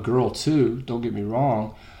a girl too. Don't get me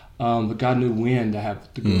wrong, but God knew when to have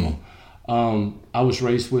the girl. I was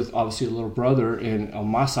raised with obviously a little brother, and on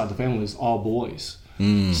my side of the family is all boys.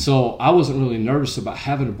 So I wasn't really nervous about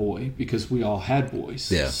having a boy because we all had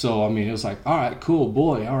boys. Yeah. So I mean, it was like, all right, cool,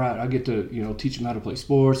 boy. All right, I get to teach him how to play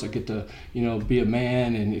sports. I get to be a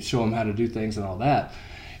man and show him how to do things and all that.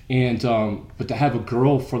 And but to have a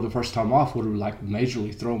girl for the first time off would have like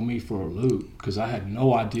majorly thrown me for a loop, because I had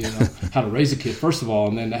no idea how to raise a kid, first of all,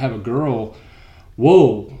 and then to have a girl,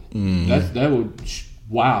 whoa, that would.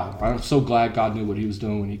 Wow, I'm so glad God knew what he was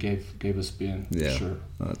doing when he gave us Ben. Yeah. Sure.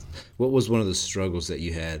 What was one of the struggles that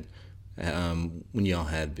you had when y'all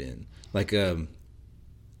had Ben? Like, when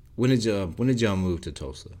did y'all move to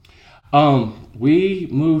Tulsa? We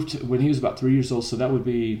moved when he was about 3 years old, so that would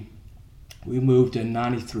be, we moved in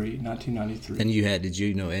 1993. And did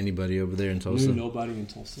you know anybody over there in Tulsa? Knew nobody in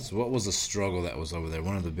Tulsa. So what was the struggle that was over there?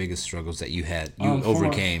 One of the biggest struggles that you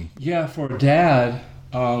overcame? For Dad,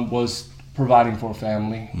 was providing for a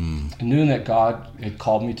family, and knowing that God had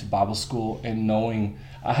called me to Bible school, and knowing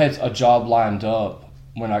I had a job lined up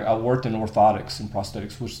when I worked in orthotics and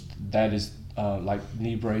prosthetics, which that is like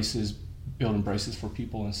knee braces, building braces for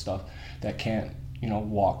people and stuff that can't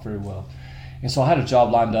walk very well. And so I had a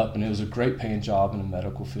job lined up, and it was a great paying job in the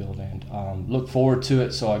medical field, and looked forward to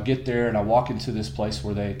it. So I get there and I walk into this place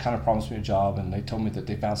where they kind of promised me a job, and they told me that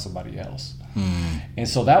they found somebody else. And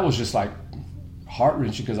so that was just like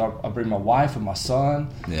heart-wrenching, because I bring my wife and my son.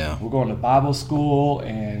 Yeah. We're going to Bible school,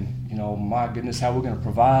 and my goodness, how we're going to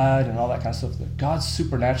provide and all that kind of stuff. That God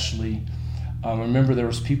supernaturally, remember there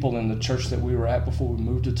was people in the church that we were at before we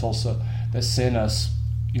moved to Tulsa that sent us,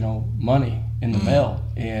 money in the mail.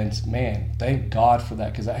 And man, thank God for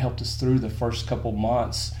that, because that helped us through the first couple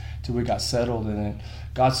months till we got settled. And then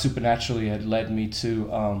God supernaturally had led me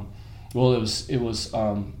to, it was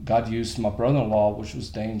God used my brother-in-law, which was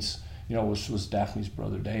Dane's, which was Daphne's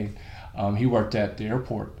brother, Dane. He worked at the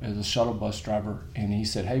airport as a shuttle bus driver, and he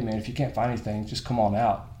said, hey man, if you can't find anything, just come on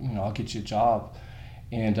out, I'll get you a job.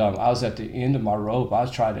 And I was at the end of my rope. I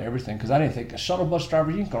tried everything, because I didn't think a shuttle bus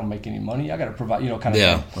driver, you ain't gonna make any money. I gotta provide, kind of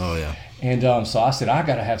thing. Oh yeah. And so I said, I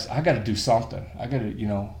gotta do something. I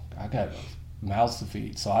got mouths to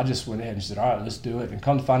feed. So I just went ahead and said, all right, let's do it. And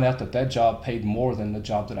come to find out that job paid more than the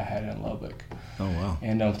job that I had in Lubbock. Oh, wow.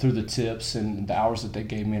 And through the tips and the hours that they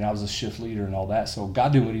gave me, and I was a shift leader and all that. So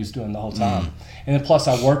God knew what he was doing the whole time. And then plus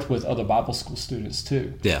I worked with other Bible school students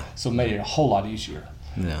too. Yeah. So it made it a whole lot easier.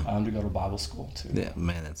 to go to Bible school too. Yeah,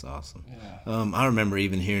 man, that's awesome. Yeah. I remember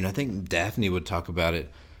even hearing, I think Daphne would talk about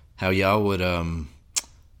it, how y'all would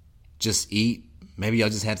just eat. Maybe y'all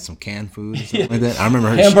just had some canned food or something like that. I remember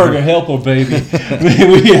her Hamburger Helper, baby.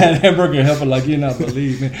 We had Hamburger Helper like you not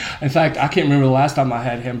believe, man. In fact, I can't remember the last time I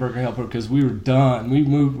had Hamburger Helper because we were done. We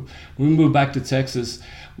moved back to Texas.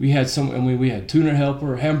 We had we had Tuna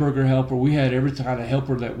Helper, Hamburger Helper. We had every kind of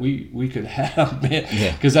helper that we could have,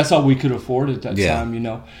 man. Because that's all we could afford at that time,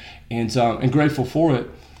 and grateful for it.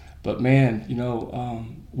 But man,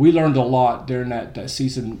 we learned a lot during that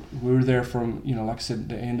season. We were there from, like I said,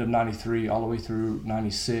 the end of 93 all the way through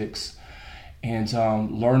 96. And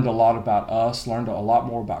learned a lot about us, learned a lot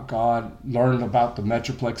more about God, learned about the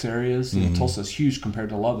Metroplex areas. Tulsa's huge compared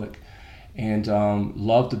to Lubbock. And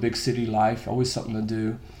loved the big city life, always something to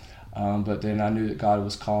do. But then I knew that God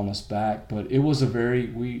was calling us back. But it was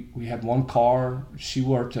we had one car. She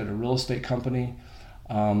worked at a real estate company.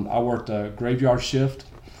 I worked a graveyard shift.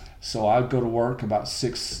 So I'd go to work about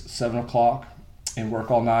 6, 7 o'clock and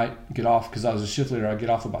work all night, get off, because I was a shift leader. I'd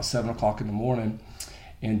get off about 7 o'clock in the morning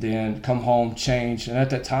and then come home, change. And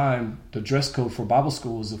at that time, the dress code for Bible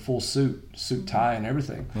school was a full suit, tie and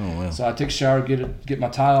everything. Oh, wow. So I'd take a shower, get my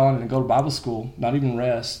tie on and go to Bible school, not even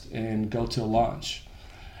rest, and go till lunch.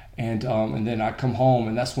 And then I'd come home,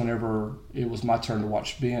 and that's whenever it was my turn to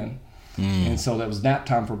watch Ben. And so that was nap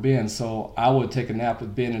time for Ben. So I would take a nap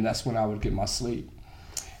with Ben, and that's when I would get my sleep.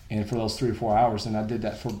 And for those 3 or 4 hours, and I did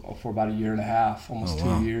that for about a year and a half, almost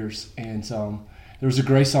 2 years. And there was a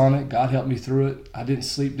grace on it. God helped me through it. I didn't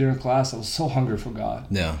sleep during class. I was so hungry for God.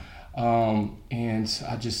 Yeah. And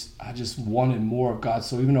I just wanted more of God.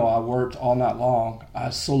 So even though I worked all night long, I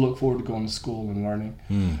so look forward to going to school and learning.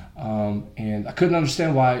 And I couldn't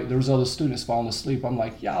understand why there was other students falling asleep. I'm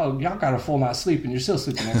like, y'all got a full night's sleep and you're still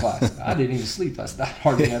sleeping in class. I didn't even sleep last night,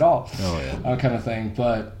 hardly at all. Kind of thing.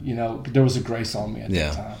 But there was a grace on me at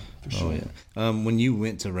that time, for sure. When you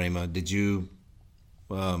went to Rhema, did you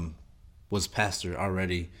was pastor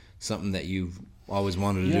already something that you always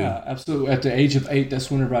wanted to do? Yeah, absolutely. At the age of 8, that's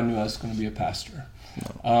whenever I knew I was going to be a pastor.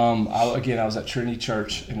 I was at Trinity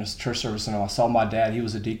Church in a church service, and I saw my dad. He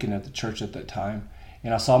was a deacon at the church at that time,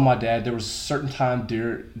 and I saw my dad. There was a certain time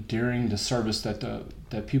during the service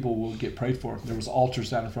that people would get prayed for. There was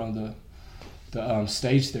altars down in front of the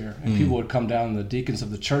stage there, and people would come down, and the deacons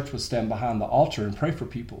of the church would stand behind the altar and pray for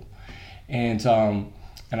people.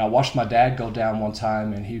 And I watched my dad go down one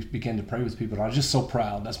time, and he began to pray with people. And I was just so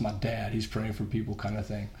proud. That's my dad. He's praying for people, kind of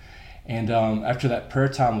thing. And after that prayer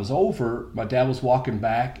time was over, my dad was walking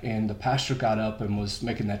back, and the pastor got up and was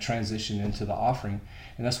making that transition into the offering.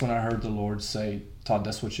 And that's when I heard the Lord say, "Todd,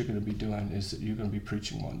 that's what you're going to be doing, is that you're going to be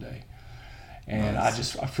preaching one day." And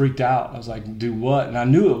nice. I freaked out. I was like, "Do what?" And I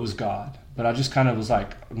knew it was God. But I just kind of was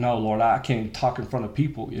like, "No, Lord, I can't even talk in front of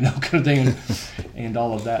people," kind of thing, and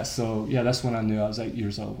all of that. So, yeah, that's when I knew. I was 8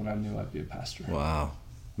 years old when I knew I'd be a pastor. Wow.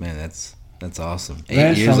 Man, that's awesome.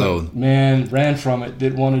 8 years old. Man, ran from it,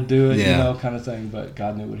 didn't want to do it, kind of thing, but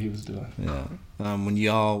God knew what he was doing. Yeah. When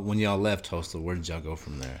y'all left Tulsa, where did y'all go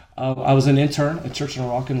from there? I was an intern at Church on the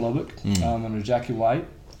Rock in Lubbock under Jackie White.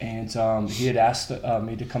 And he had asked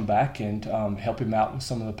me to come back and help him out with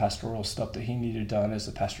some of the pastoral stuff that he needed done as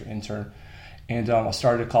a pastor intern. And I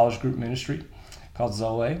started a college group ministry called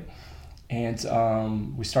Zoe.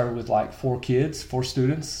 And we started with like 4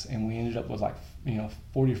 students, and we ended up with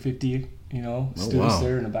 40 or 50, students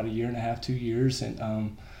there in about a year and a half, 2 years. And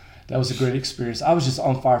that was a great experience. I was just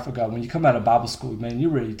on fire for God. When you come out of Bible school, man, you're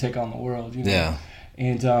ready to take on the world, Yeah.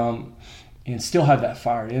 And still have that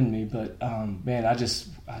fire in me. But, man,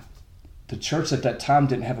 the church at that time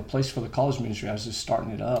didn't have a place for the college ministry. I was just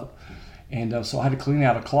starting it up. And so I had to clean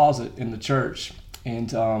out a closet in the church. And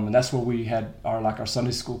that's where we had our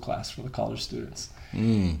Sunday school class for the college students.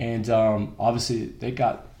 And obviously they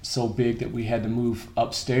got so big that we had to move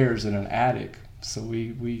upstairs in an attic. So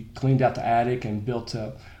we cleaned out the attic and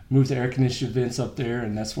moved the air conditioned vents up there.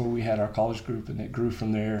 And that's where we had our college group. And it grew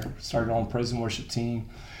from there. Started on praise and worship team.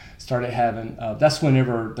 Started having, that's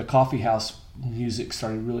whenever the coffee house music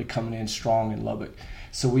started really coming in strong in Lubbock.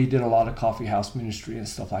 So we did a lot of coffee house ministry and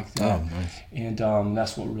stuff like that. Oh, nice. And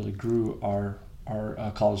that's what really grew our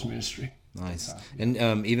college ministry. Nice. And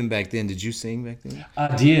even back then, did you sing back then?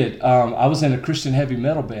 I did. I was in a Christian heavy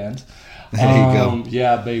metal band. There you go.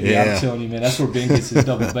 Yeah, baby. Yeah. I'm telling you, man, that's where Ben gets his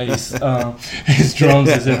double bass, his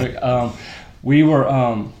drums, his everything. We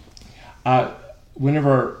were,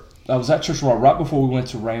 whenever I was at Church right before we went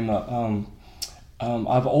to Rhema,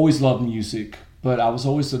 I've always loved music, but I was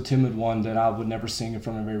always the timid one that I would never sing in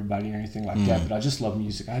front of everybody or anything like that. But I just love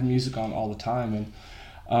music. I had music on all the time,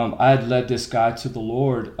 I had led this guy to the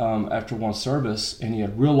Lord after one service, and he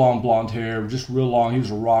had real long blonde hair, just real long. He was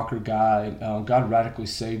a rocker guy. God radically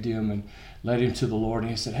saved him and led him to the Lord. And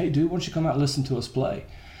he said, "Hey, dude, why don't you come out and listen to us play?"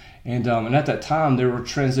 And at that time, they were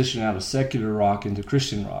transitioning out of secular rock into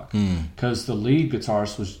Christian rock because the lead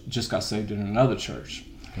guitarist just got saved in another church.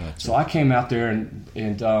 Gotcha. So I came out there and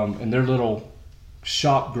in their little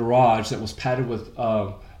shop garage that was padded with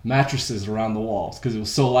mattresses around the walls because it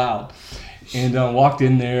was so loud. And walked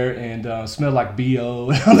in there and smelled like BO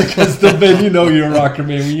and all that kind of stuff. And you know you're a rocker,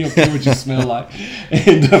 man, when you don't care what you smell like.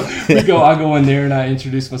 And I go in there and I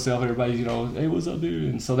introduce myself. Everybody, hey, what's up,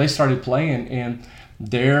 dude? And so they started playing, and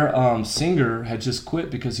their singer had just quit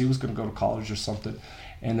because he was going to go to college or something.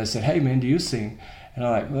 And they said, "Hey, man, do you sing?" And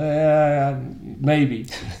I'm like, "Well, maybe."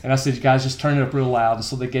 And I said, "You guys just turn it up real loud." And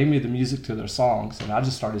so they gave me the music to their songs, and I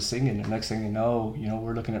just started singing. And next thing you know,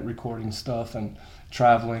 we're looking at recording stuff and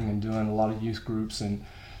traveling and doing a lot of youth groups. And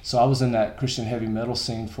so I was in that Christian heavy metal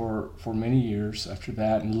scene for many years after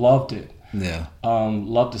that, and loved it. Yeah.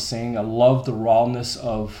 Loved to sing. I loved the rawness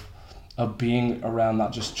of being around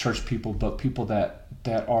not just church people, but people that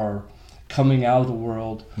are coming out of the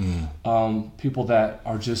world, people that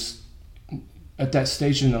are just at that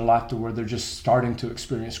stage in their life to where they're just starting to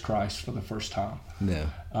experience Christ for the first time. Yeah.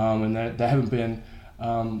 And that haven't been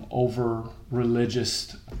over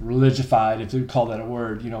religified, if you call that a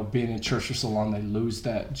word. Being in church for so long, they lose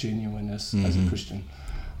that genuineness as a Christian.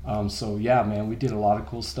 So yeah, man, we did a lot of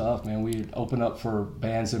cool stuff, man. We'd open up for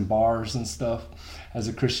bands in bars and stuff as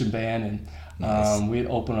a Christian band, and nice. We'd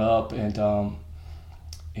open up and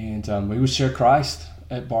we would share Christ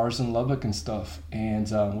at bars in Lubbock and stuff, and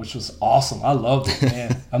which was awesome. I loved it,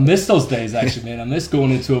 man. I miss those days, actually, man. I miss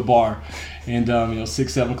going into a bar and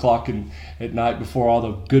 6, 7 o'clock at night before all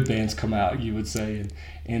the good bands come out, you would say,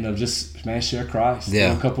 and just, man, share Christ.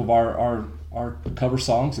 Yeah. A couple of our cover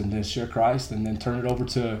songs, and then share Christ, and then turn it over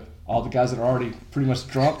to all the guys that are already pretty much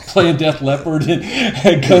drunk, playing Def Leppard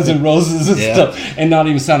and Guns N' Roses and stuff, and not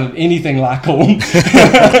even sounding anything like them,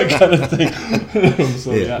 kind of thing.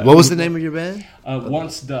 So, yeah. What was the name of your band?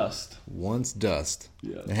 Once Dust. Once Dust.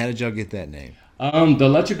 Yeah. And how did y'all get that name? The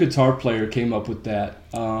electric guitar player came up with that.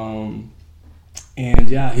 And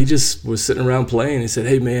yeah, he just was sitting around playing. He said,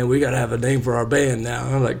 "Hey, man, we got to have a name for our band now."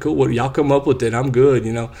 And I'm like, "Cool, well, y'all come up with it. I'm good,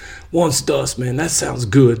 Once Dust, man, that sounds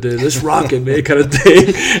good, dude. Let's rock it, man," kind of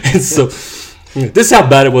thing. And so this is how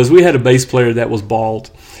bad it was. We had a bass player that was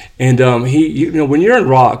bald. And when you're in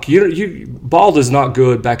rock, bald is not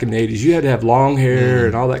good back in the 80s. You had to have long hair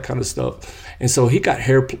and all that kind of stuff. And so he got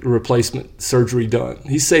hair replacement surgery done.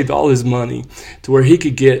 He saved all his money to where he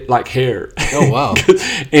could get like hair. Oh, wow.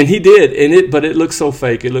 And he did, but it looked so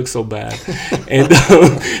fake. It looked so bad. And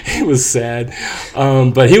it was sad.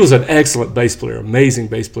 But he was an excellent bass player, amazing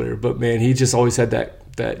bass player. But man, he just always had that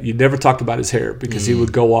you never talked about his hair because he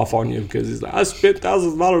would go off on you because he's like, "I spent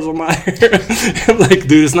thousands of dollars on my hair." I'm like,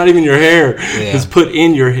 "Dude, it's not even your hair. Yeah. It's put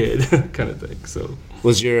in your head," kind of thing. So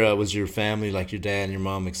was your family, like your dad and your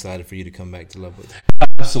mom, excited for you to come back to Lubbock?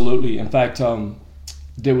 Absolutely. In fact,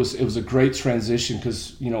 it was a great transition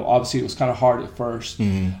because obviously it was kind of hard at first.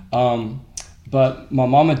 But my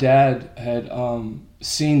mom and dad had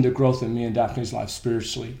seen the growth in me and Daphne's life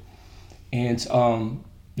spiritually, and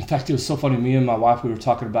in fact, it was so funny. Me and my wife, we were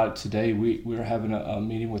talking about it today. We were having a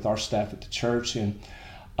meeting with our staff at the church, and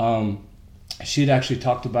she had actually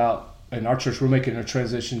talked about, in our church, we're making a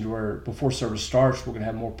transition to where before service starts, we're going to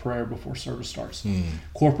have more prayer before service starts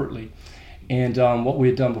corporately. And what we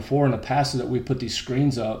had done before in the past is that we put these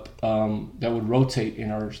screens up that would rotate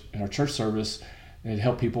in our church service and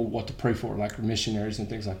help people what to pray for, like missionaries and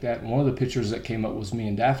things like that. And one of the pictures that came up was me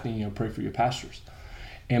and Daphne, pray for your pastors.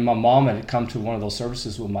 And my mom had come to one of those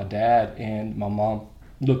services with my dad, and my mom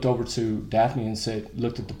looked over to Daphne and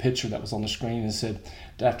looked at the picture that was on the screen and said,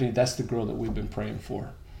 "Daphne, that's the girl that we've been praying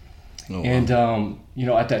for." Oh, wow. And,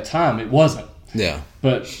 at that time, it wasn't. Yeah.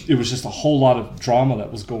 But it was just a whole lot of drama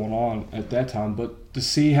that was going on at that time. But to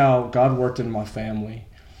see how God worked in my family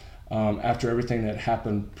after everything that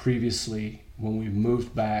happened previously when we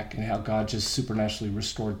moved back, and how God just supernaturally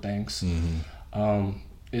restored things,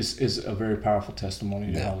 is a very powerful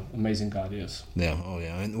testimony to how amazing God is. Yeah. Oh,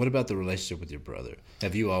 yeah. And what about the relationship with your brother?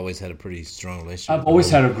 Have you always had a pretty strong relationship? I've always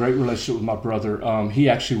had a great relationship with my brother. He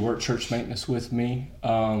actually worked church maintenance with me,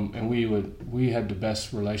 and we had the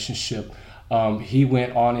best relationship. He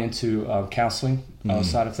went on into counseling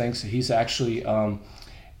side of things. He's actually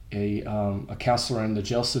a counselor in the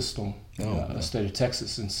jail system in the state of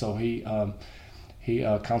Texas, and so he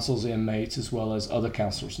counsels inmates as well as other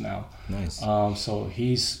counselors now. Nice. So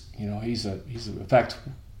he's in fact,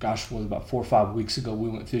 gosh, was about 4 or 5 weeks ago, we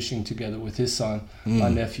went fishing together with his son, my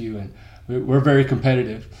nephew, and we're very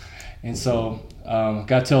competitive. And so, got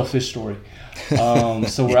to tell a fish story.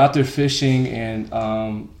 So we're out there fishing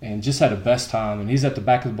and just had the best time. And he's at the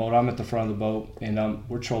back of the boat, I'm at the front of the boat, and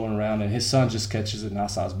we're trolling around. And his son just catches a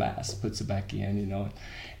nice size bass, puts it back in, you know.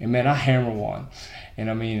 And man, I hammer one, and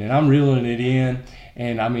I'm reeling it in,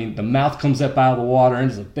 and the mouth comes up out of the water, and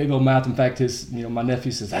it's a big old mouth. In fact, my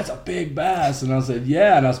nephew says, "That's a big bass," and I said,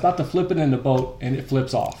 "Yeah," and I was about to flip it in the boat, and it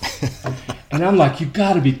flips off. And I'm like, "You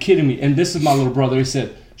got to be kidding me!" And this is my little brother. He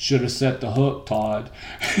said, "Should have set the hook, Todd."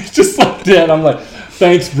 Just like that. I'm like,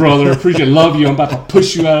 "Thanks, brother. Appreciate it. Love you. I'm about to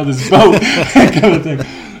push you out of this boat." Kind of thing.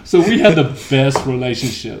 So we had the best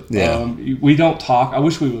relationship. Yeah. We don't talk. I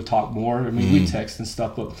wish we would talk more. We text and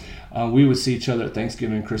stuff, but we would see each other at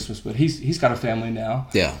Thanksgiving and Christmas. But he's got a family now.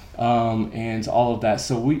 Yeah. And all of that.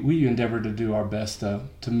 So we endeavor to do our best to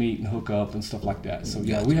meet and hook up and stuff like that. So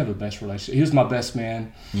yeah, we have the best relationship. He was my best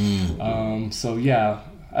man. So yeah,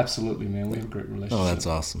 absolutely, man. We have a great relationship. Oh, that's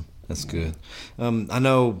awesome. That's good. I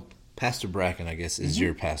know Pastor Bracken, I guess, is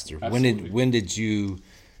your pastor. Absolutely. When did you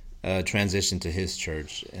transition to his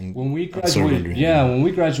church? And when we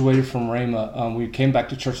graduated from Rhema, we came back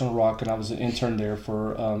to Church on the Rock, and I was an intern there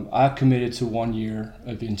for. I committed to 1 year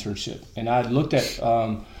of internship, and I looked at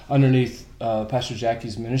underneath Pastor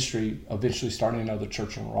Jackie's ministry, eventually starting another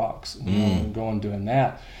Church on the Rocks, and going doing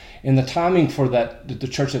that. And the timing for that, the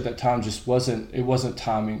church at that time just wasn't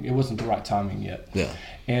timing. It wasn't the right timing yet. Yeah.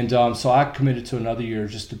 And so I committed to another year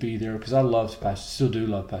just to be there because I still do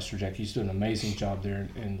love Pastor Jackie. He's doing an amazing job there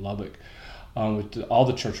in Lubbock with all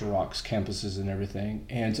the Church of Rocks campuses and everything.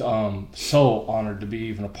 And so honored to be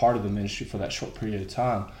even a part of the ministry for that short period of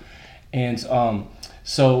time. And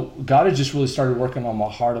so God had just really started working on my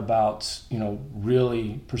heart about,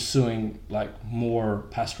 really pursuing like more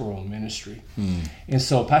pastoral ministry. And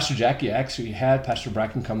so Pastor Jackie actually had Pastor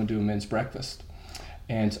Bracken come and do a men's breakfast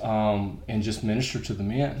and just minister to the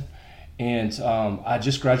men. And I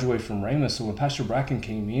just graduated from Rhema, so when Pastor Bracken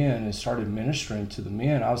came in and started ministering to the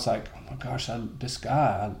men, I was like, oh my gosh, this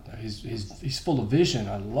guy, he's full of vision.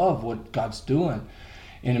 I love what God's doing.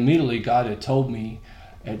 And immediately God had told me,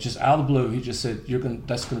 just out of the blue, he just said,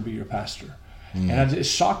 that's going to be your pastor. And it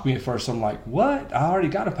shocked me at first. I'm like, what? I already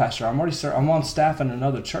got a pastor. I'm on staff in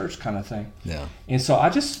another church kind of thing. Yeah. And so I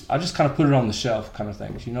just kind of put it on the shelf kind of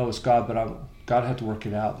thing. It's God, but God had to work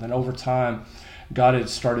it out. And then over time, God had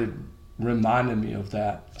started reminding me of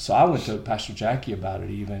that. So I went to Pastor Jackie about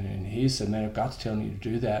it even, and he said, man, if God's telling you to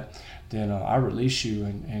do that, then I release you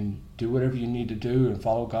and do whatever you need to do and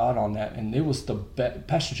follow God on that. And it was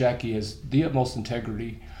Pastor Jackie has the utmost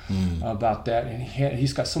integrity about that, and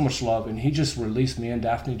he's got so much love, and he just released me and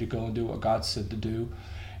Daphne to go and do what God said to do.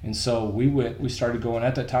 And so we started going.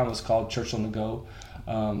 At that time it was called Church on the Go.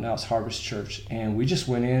 Now it's Harvest Church, and we just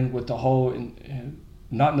went in with the whole and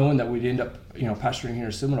not knowing that we'd end up pastoring here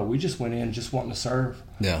in Seminole. We just went in just wanting to serve.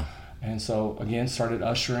 Yeah. And so again, started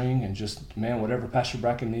ushering and just, whatever Pastor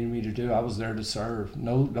Bracken needed me to do, I was there to serve.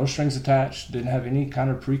 No strings attached. Didn't have any kind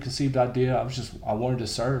of preconceived idea. I wanted to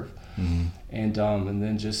serve. And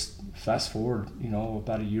then just fast forward,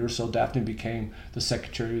 about a year or so, Daphne became the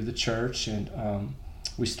secretary of the church, and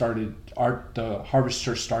we started the Harvest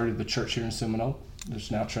Church started the church here in Seminole.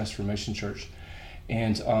 There's now Transformation Church,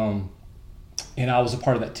 and I was a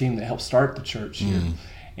part of that team that helped start the church here.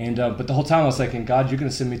 And but the whole time I was thinking, God, you're going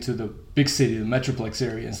to send me to the big city, the Metroplex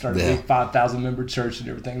area, and start a big 5,000 member church and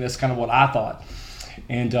everything. That's kind of what I thought.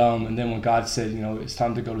 And then when God said, it's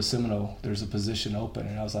time to go to Seminole, there's a position open,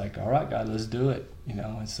 and I was like, all right, God, let's do it.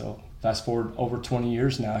 And so fast forward over 20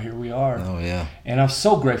 years now, here we are. Oh yeah. And I'm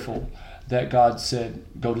so grateful that God said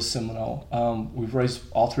go to Seminole. We've raised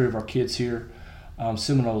all three of our kids here.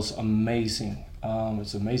 Seminole's amazing.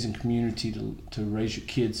 It's an amazing community to raise your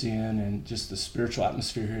kids in, and just the spiritual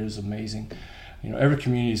atmosphere here is amazing. Every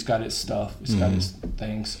community's got its stuff, it's got its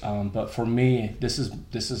things. But for me, this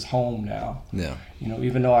is home now. Yeah.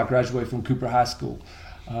 Even though I graduated from Cooper High School,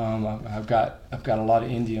 I've got a lot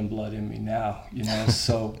of Indian blood in me now.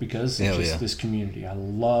 So because of this community, I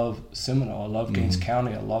love Seminole, I love Gaines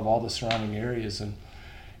County, I love all the surrounding areas, and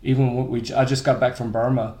even when I just got back from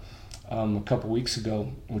Burma. A couple weeks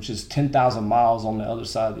ago, which is 10,000 miles on the other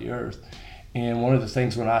side of the earth. And one of the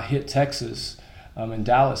things when I hit Texas, in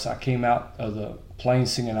Dallas, I came out of the plane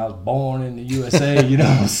singing I was born in the USA.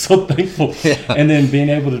 I was so thankful. Yeah. And then being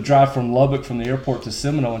able to drive from Lubbock, from the airport to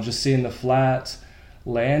Seminole, and just seeing the flat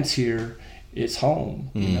lands here, it's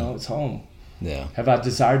home. It's home. Yeah. Have I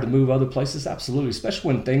desired to move other places? Absolutely.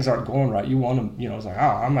 Especially when things aren't going right. You want to, it's like,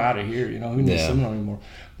 I'm out of here. Who needs Seminole anymore?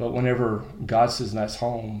 But whenever God says that's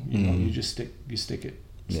home, you just stick it.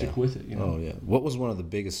 stick with it. You know? Oh yeah. What was one of the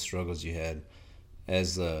biggest struggles you had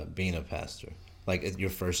as being a pastor? Like your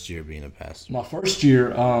first year being a pastor? My first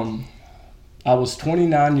year, I was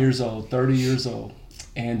 29 years old, 30 years old,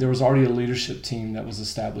 and there was already a leadership team that was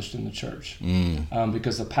established in the church.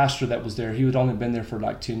 Because the pastor that was there, he had only been there for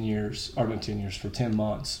like 10 years, or not 10 years, for 10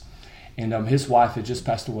 months. And his wife had just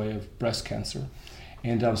passed away of breast cancer.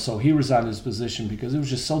 And so he resigned his position because it was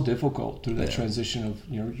just so difficult through that transition of,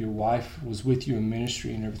 you know, your wife was with you in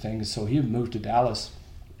ministry and everything. And so he had moved to Dallas.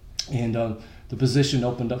 And the position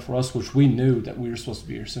opened up for us, which we knew that we were supposed to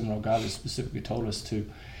be here. Seminole. God had specifically told us to.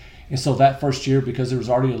 And so that first year, because there was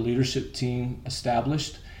already a leadership team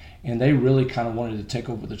established, and they really kind of wanted to take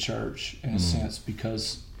over the church in a sense,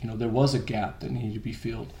 because, you know, there was a gap that needed to be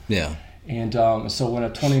filled. Yeah. And so when a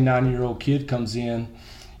 29-year-old kid comes in,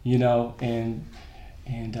 you know, and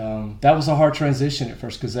that was a hard transition at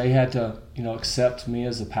first, because they had to, you know, accept me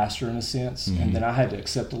as a pastor in a sense, and then I had to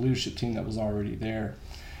accept the leadership team that was already there.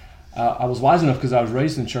 I was wise enough, because I was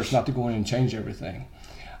raised in the church, not to go in and change everything.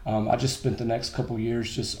 I just spent the next couple of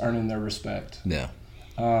years just earning their respect. Yeah.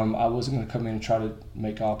 I wasn't going to come in and try to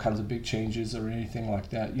make all kinds of big changes or anything like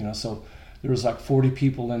that, you know. So there was like 40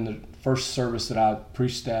 people in the first service that I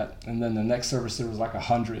preached at, and then the next service there was like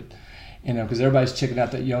 100. You know, because everybody's checking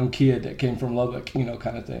out that young kid that came from Lubbock, you know,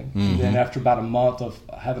 kind of thing. And then after about a month of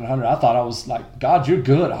having 100, I thought I was like, God, you're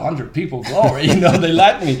good, 100 people, glory. You know, they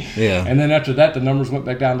liked me. Yeah. And then after that, the numbers went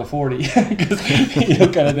back down to 40, 'cause, you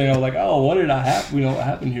know, kind of thing. I was like, oh, what did I have? You know, what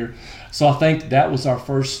happened here? So I think that was our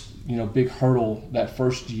first, you know, big hurdle. That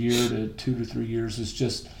first year to 2 to 3 years is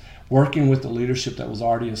just working with the leadership that was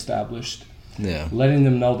already established. Yeah. Letting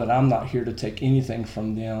them know that I'm not here to take anything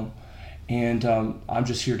from them. And I'm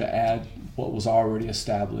just here to add what was already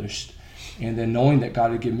established. And then knowing that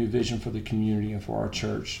God had given me vision for the community and for our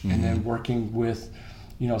church. And then working with,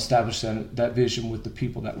 you know, establishing that vision with the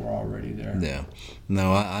people that were already there. Yeah.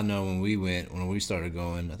 No, I know when we started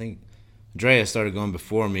going, I think Andrea started going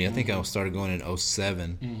before me. I think I started going in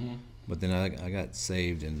 07. But then I got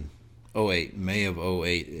saved in 08, May of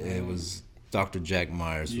 08. It was Dr. Jack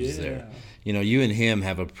Myers was there. You know, you and him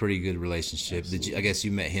have a pretty good relationship. Absolutely. I guess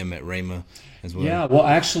you met him at Rhema as well? Yeah, well,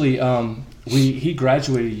 actually, he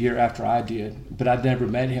graduated a year after I did, but I'd never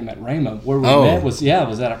met him at Rhema. Where we met was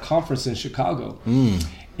at a conference in Chicago.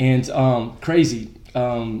 And crazy. You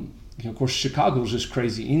know, of course, Chicago was just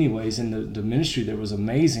crazy anyways, and the ministry there was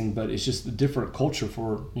amazing, but it's just a different culture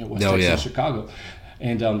for, you know, West Texas and Chicago.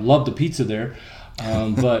 And love the pizza there.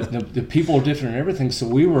 But the people are different and everything. So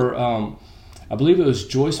we were... I believe it was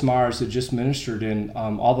Joyce Myers that just ministered, and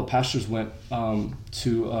all the pastors went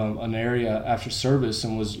to an area after service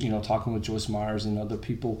and was, you know, talking with Joyce Myers and other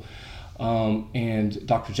people. And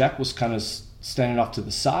Dr. Jack was kind of standing off to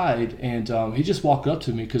the side, and he just walked up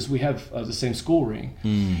to me because we have the same school ring.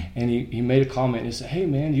 And he made a comment, and he said, "Hey,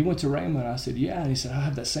 man, you went to Rhema?" And I said, "Yeah." And he said, "I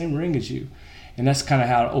have that same ring as you." And that's kind of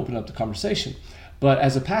how it opened up the conversation. But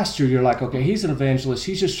as a pastor, you're like, okay, he's an evangelist.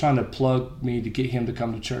 He's just trying to plug me to get him to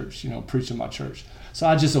come to church, you know, preach in my church. So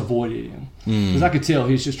I just avoided him because I could tell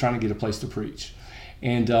he's just trying to get a place to preach.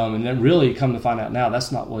 And then really come to find out now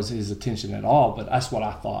that's not was his intention at all, but that's what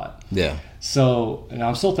I thought. Yeah. So, and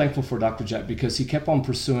I'm so thankful for Dr. Jack because he kept on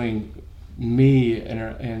pursuing me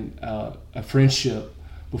and a friendship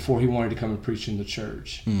before he wanted to come and preach in the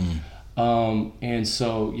church. And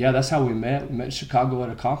so, yeah, that's how we met. We met in Chicago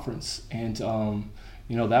at a conference. And,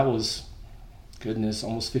 you know, that was, goodness,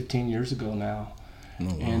 almost 15 years ago now. Oh,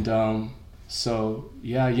 wow. And so,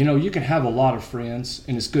 yeah, you know, you can have a lot of friends,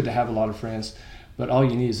 and it's good to have a lot of friends, but all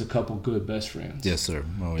you need is a couple good best friends. Yes, sir.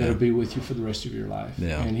 Oh, that'll be with you for the rest of your life.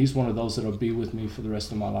 Yeah. And he's one of those that'll be with me for the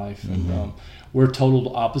rest of my life. And we're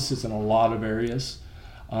total opposites in a lot of areas,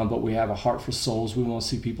 but we have a heart for souls. We want to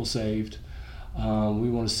see people saved. We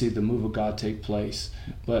want to see the move of God take place,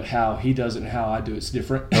 but how he does it and how I do it's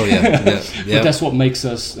different. Oh yeah, But that's what makes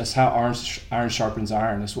us. That's how iron sharpens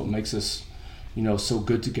iron. That's what makes us, you know, so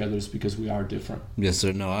good together. Is because we are different. Yes,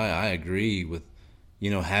 sir. No, I agree with, you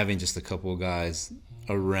know, having just a couple of guys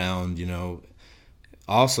around. You know,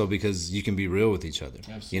 also because you can be real with each other.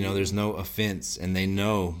 Absolutely. You know, there's no offense, and they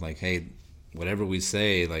know, like, hey, whatever we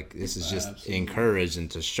say, like, this is just encouraged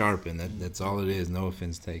and to sharpen. That's all it is. No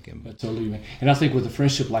offense taken. But totally. And I think with a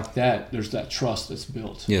friendship like that, there's that trust that's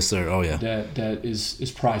built. Yes, sir. Oh, yeah. That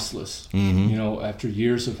is priceless. You know, after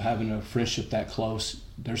years of having a friendship that close,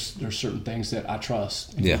 there's certain things that I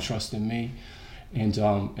trust, and you trust in me,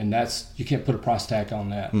 and that's, you can't put a price tag on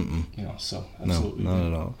that. You know, so absolutely. No, not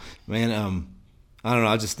at all, man. I don't know.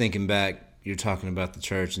 I was just thinking back. You're talking about the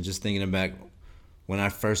church, and just thinking back when I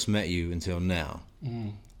first met you until now.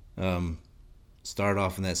 started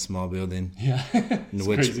off in that small building, Yeah. It's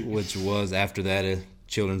crazy. which was after that a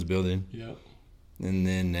children's building, Yep. and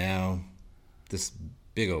then now this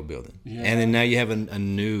big old building, Yeah. and then now you have a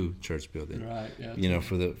new church building, Right. Yeah. you know,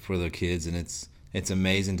 for the kids, and it's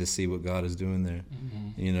amazing to see what God is doing there.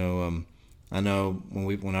 Mm-hmm. You know, I know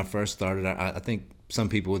when I first started, I think some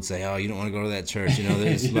people would say, "Oh, you don't want to go to that church." You know,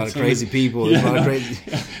 there's a lot of crazy people. There's a lot of crazy.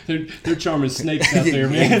 They're charming snakes out there,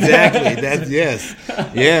 man. Exactly. That's yes.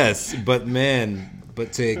 But man,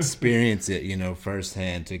 to experience it, you know,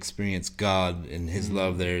 firsthand, to experience God and His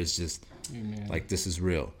love there is just Amen. like, this is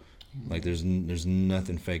real. Like there's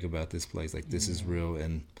nothing fake about this place. Like this is real,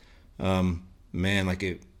 and man,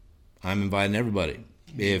 like I'm inviting everybody.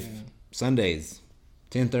 If Sundays,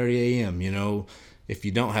 10:30 a.m. You know, if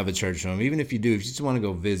you don't have a church home, even if you do, if you just want to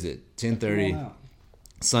go visit, 10:30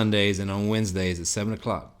 Sundays, and on Wednesdays at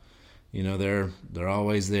 7:00. You know, they're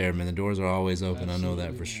always there, man. The doors are always open. Absolutely, I know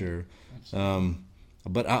that for sure.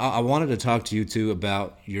 But I wanted to talk to you too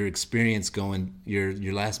about your experience going your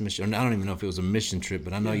last mission. I don't even know if it was a mission trip,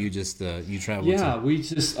 but I know you just you traveled. Yeah, we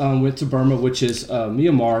just went to Burma, which is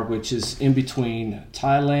Myanmar, which is in between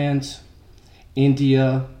Thailand,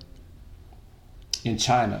 India, and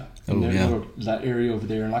China. And that area over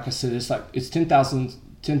there. And like I said, it's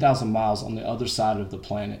 10,000 miles on the other side of the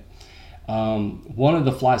planet. One of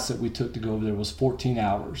the flights that we took to go over there was 14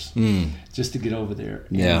 hours just to get over there.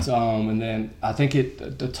 Yeah. And then I think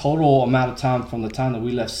the total amount of time from the time that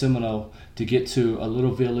we left Seminole to get to a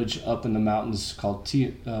little village up in the mountains called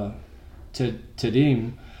Tedim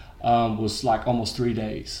was like almost 3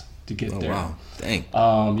 days to get there. Wow. Dang.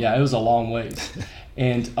 Yeah, it was a long way.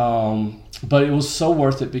 And but it was so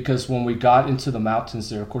worth it, because when we got into the mountains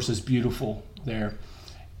there, of course, it's beautiful there.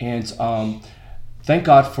 And thank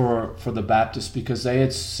God for the Baptists, because they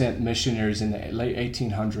had sent missionaries in the late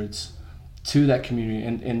 1800s to that community.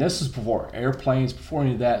 And this is before airplanes, before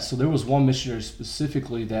any of that. So there was one missionary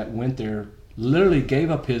specifically that went there, literally gave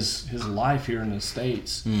up his life here in the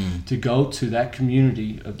States to go to that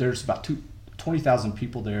community. There's about 20,000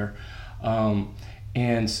 people there.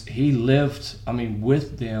 And he lived,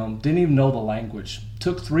 with them, didn't even know the language.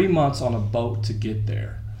 Took 3 months on a boat to get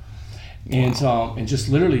there. Wow. And just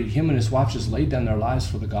literally, him and his wife just laid down their lives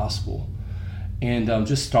for the gospel. And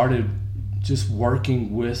just started just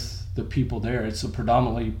working with the people there. It's a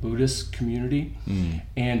predominantly Buddhist community.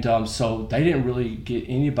 And so they didn't really get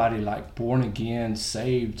anybody like born again,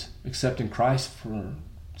 saved, accepting Christ for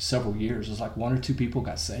several years. It was like 1 or 2 people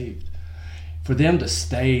got saved. For them to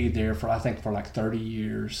stay there for like 30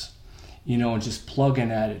 years, and just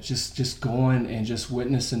plugging at it, just going and just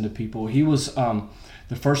witnessing to people. He was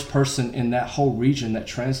the first person in that whole region that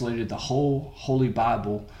translated the whole Holy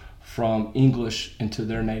Bible from English into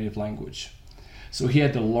their native language. So he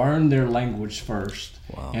had to learn their language first.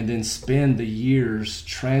 Wow. And then spend the years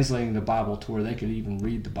translating the Bible to where they could even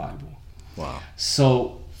read the Bible. Wow.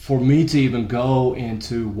 So for me to even go and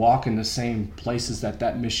to walk in the same places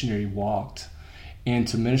that missionary walked, and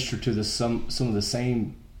to minister to some of the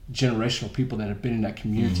same generational people that have been in that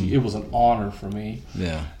community, it was an honor for me.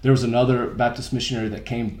 Yeah. There was another Baptist missionary that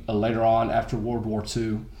came later on after World War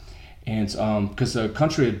II, and because the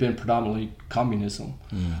country had been predominantly communism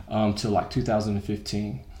till like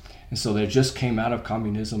 2015, and so they just came out of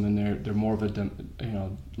communism, and they're more of a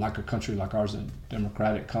like a country like ours, a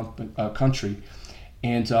democratic country,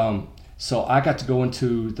 and so I got to go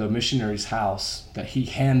into the missionary's house that he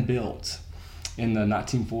hand built in the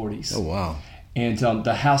 1940s. Oh, wow. And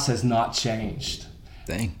the house has not changed.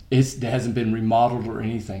 Dang. It hasn't been remodeled or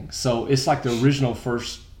anything. So it's like the original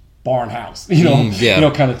first barn house,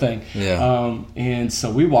 kind of thing. Yeah. And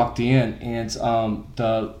so we walked in, and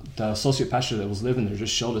the associate pastor that was living there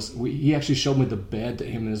just showed us. He actually showed me the bed that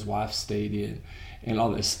him and his wife stayed in, and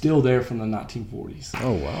all that. It's still there from the 1940s.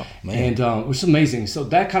 Oh, wow, man. And which is amazing. So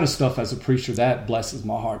that kind of stuff, as a preacher, that blesses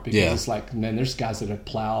my heart, because it's like, man, there's guys that have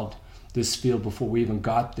plowed this field before we even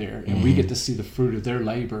got there, and we get to see the fruit of their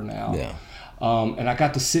labor now. Yeah. And I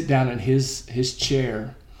got to sit down in his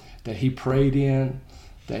chair that he prayed in,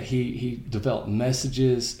 that he developed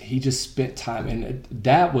messages. He just spent time, and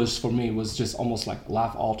that was, for me, was just almost like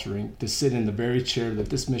life altering, to sit in the very chair that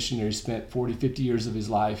this missionary spent 40, 50 years of his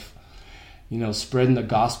life, spreading the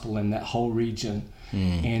gospel in that whole region,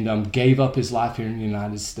 and gave up his life here in the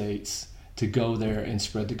United States to go there and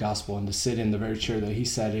spread the gospel, and to sit in the very chair that he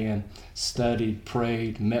sat in, studied,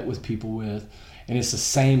 prayed, met with people with, and it's the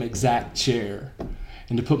same exact chair.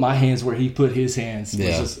 And to put my hands where he put his hands,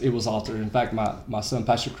 it was altered. In fact, my son,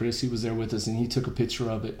 Pastor Chris, he was there with us, and he took a picture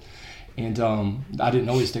of it. And I didn't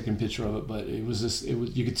know he was taking a picture of it, but it was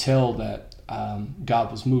you could tell that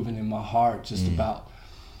God was moving in my heart just about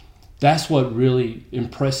That's what really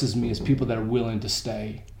impresses me, is people that are willing to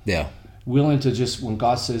stay. Yeah. Willing to just, when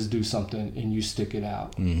God says do something, and you stick it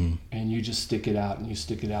out. And you just stick it out, and you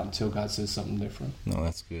stick it out until God says something different. No,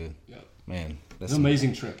 that's good. Yeah. Man, It's an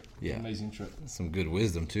amazing trip. Yeah. Amazing trip. Some good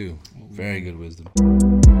wisdom too. Very good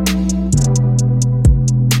wisdom.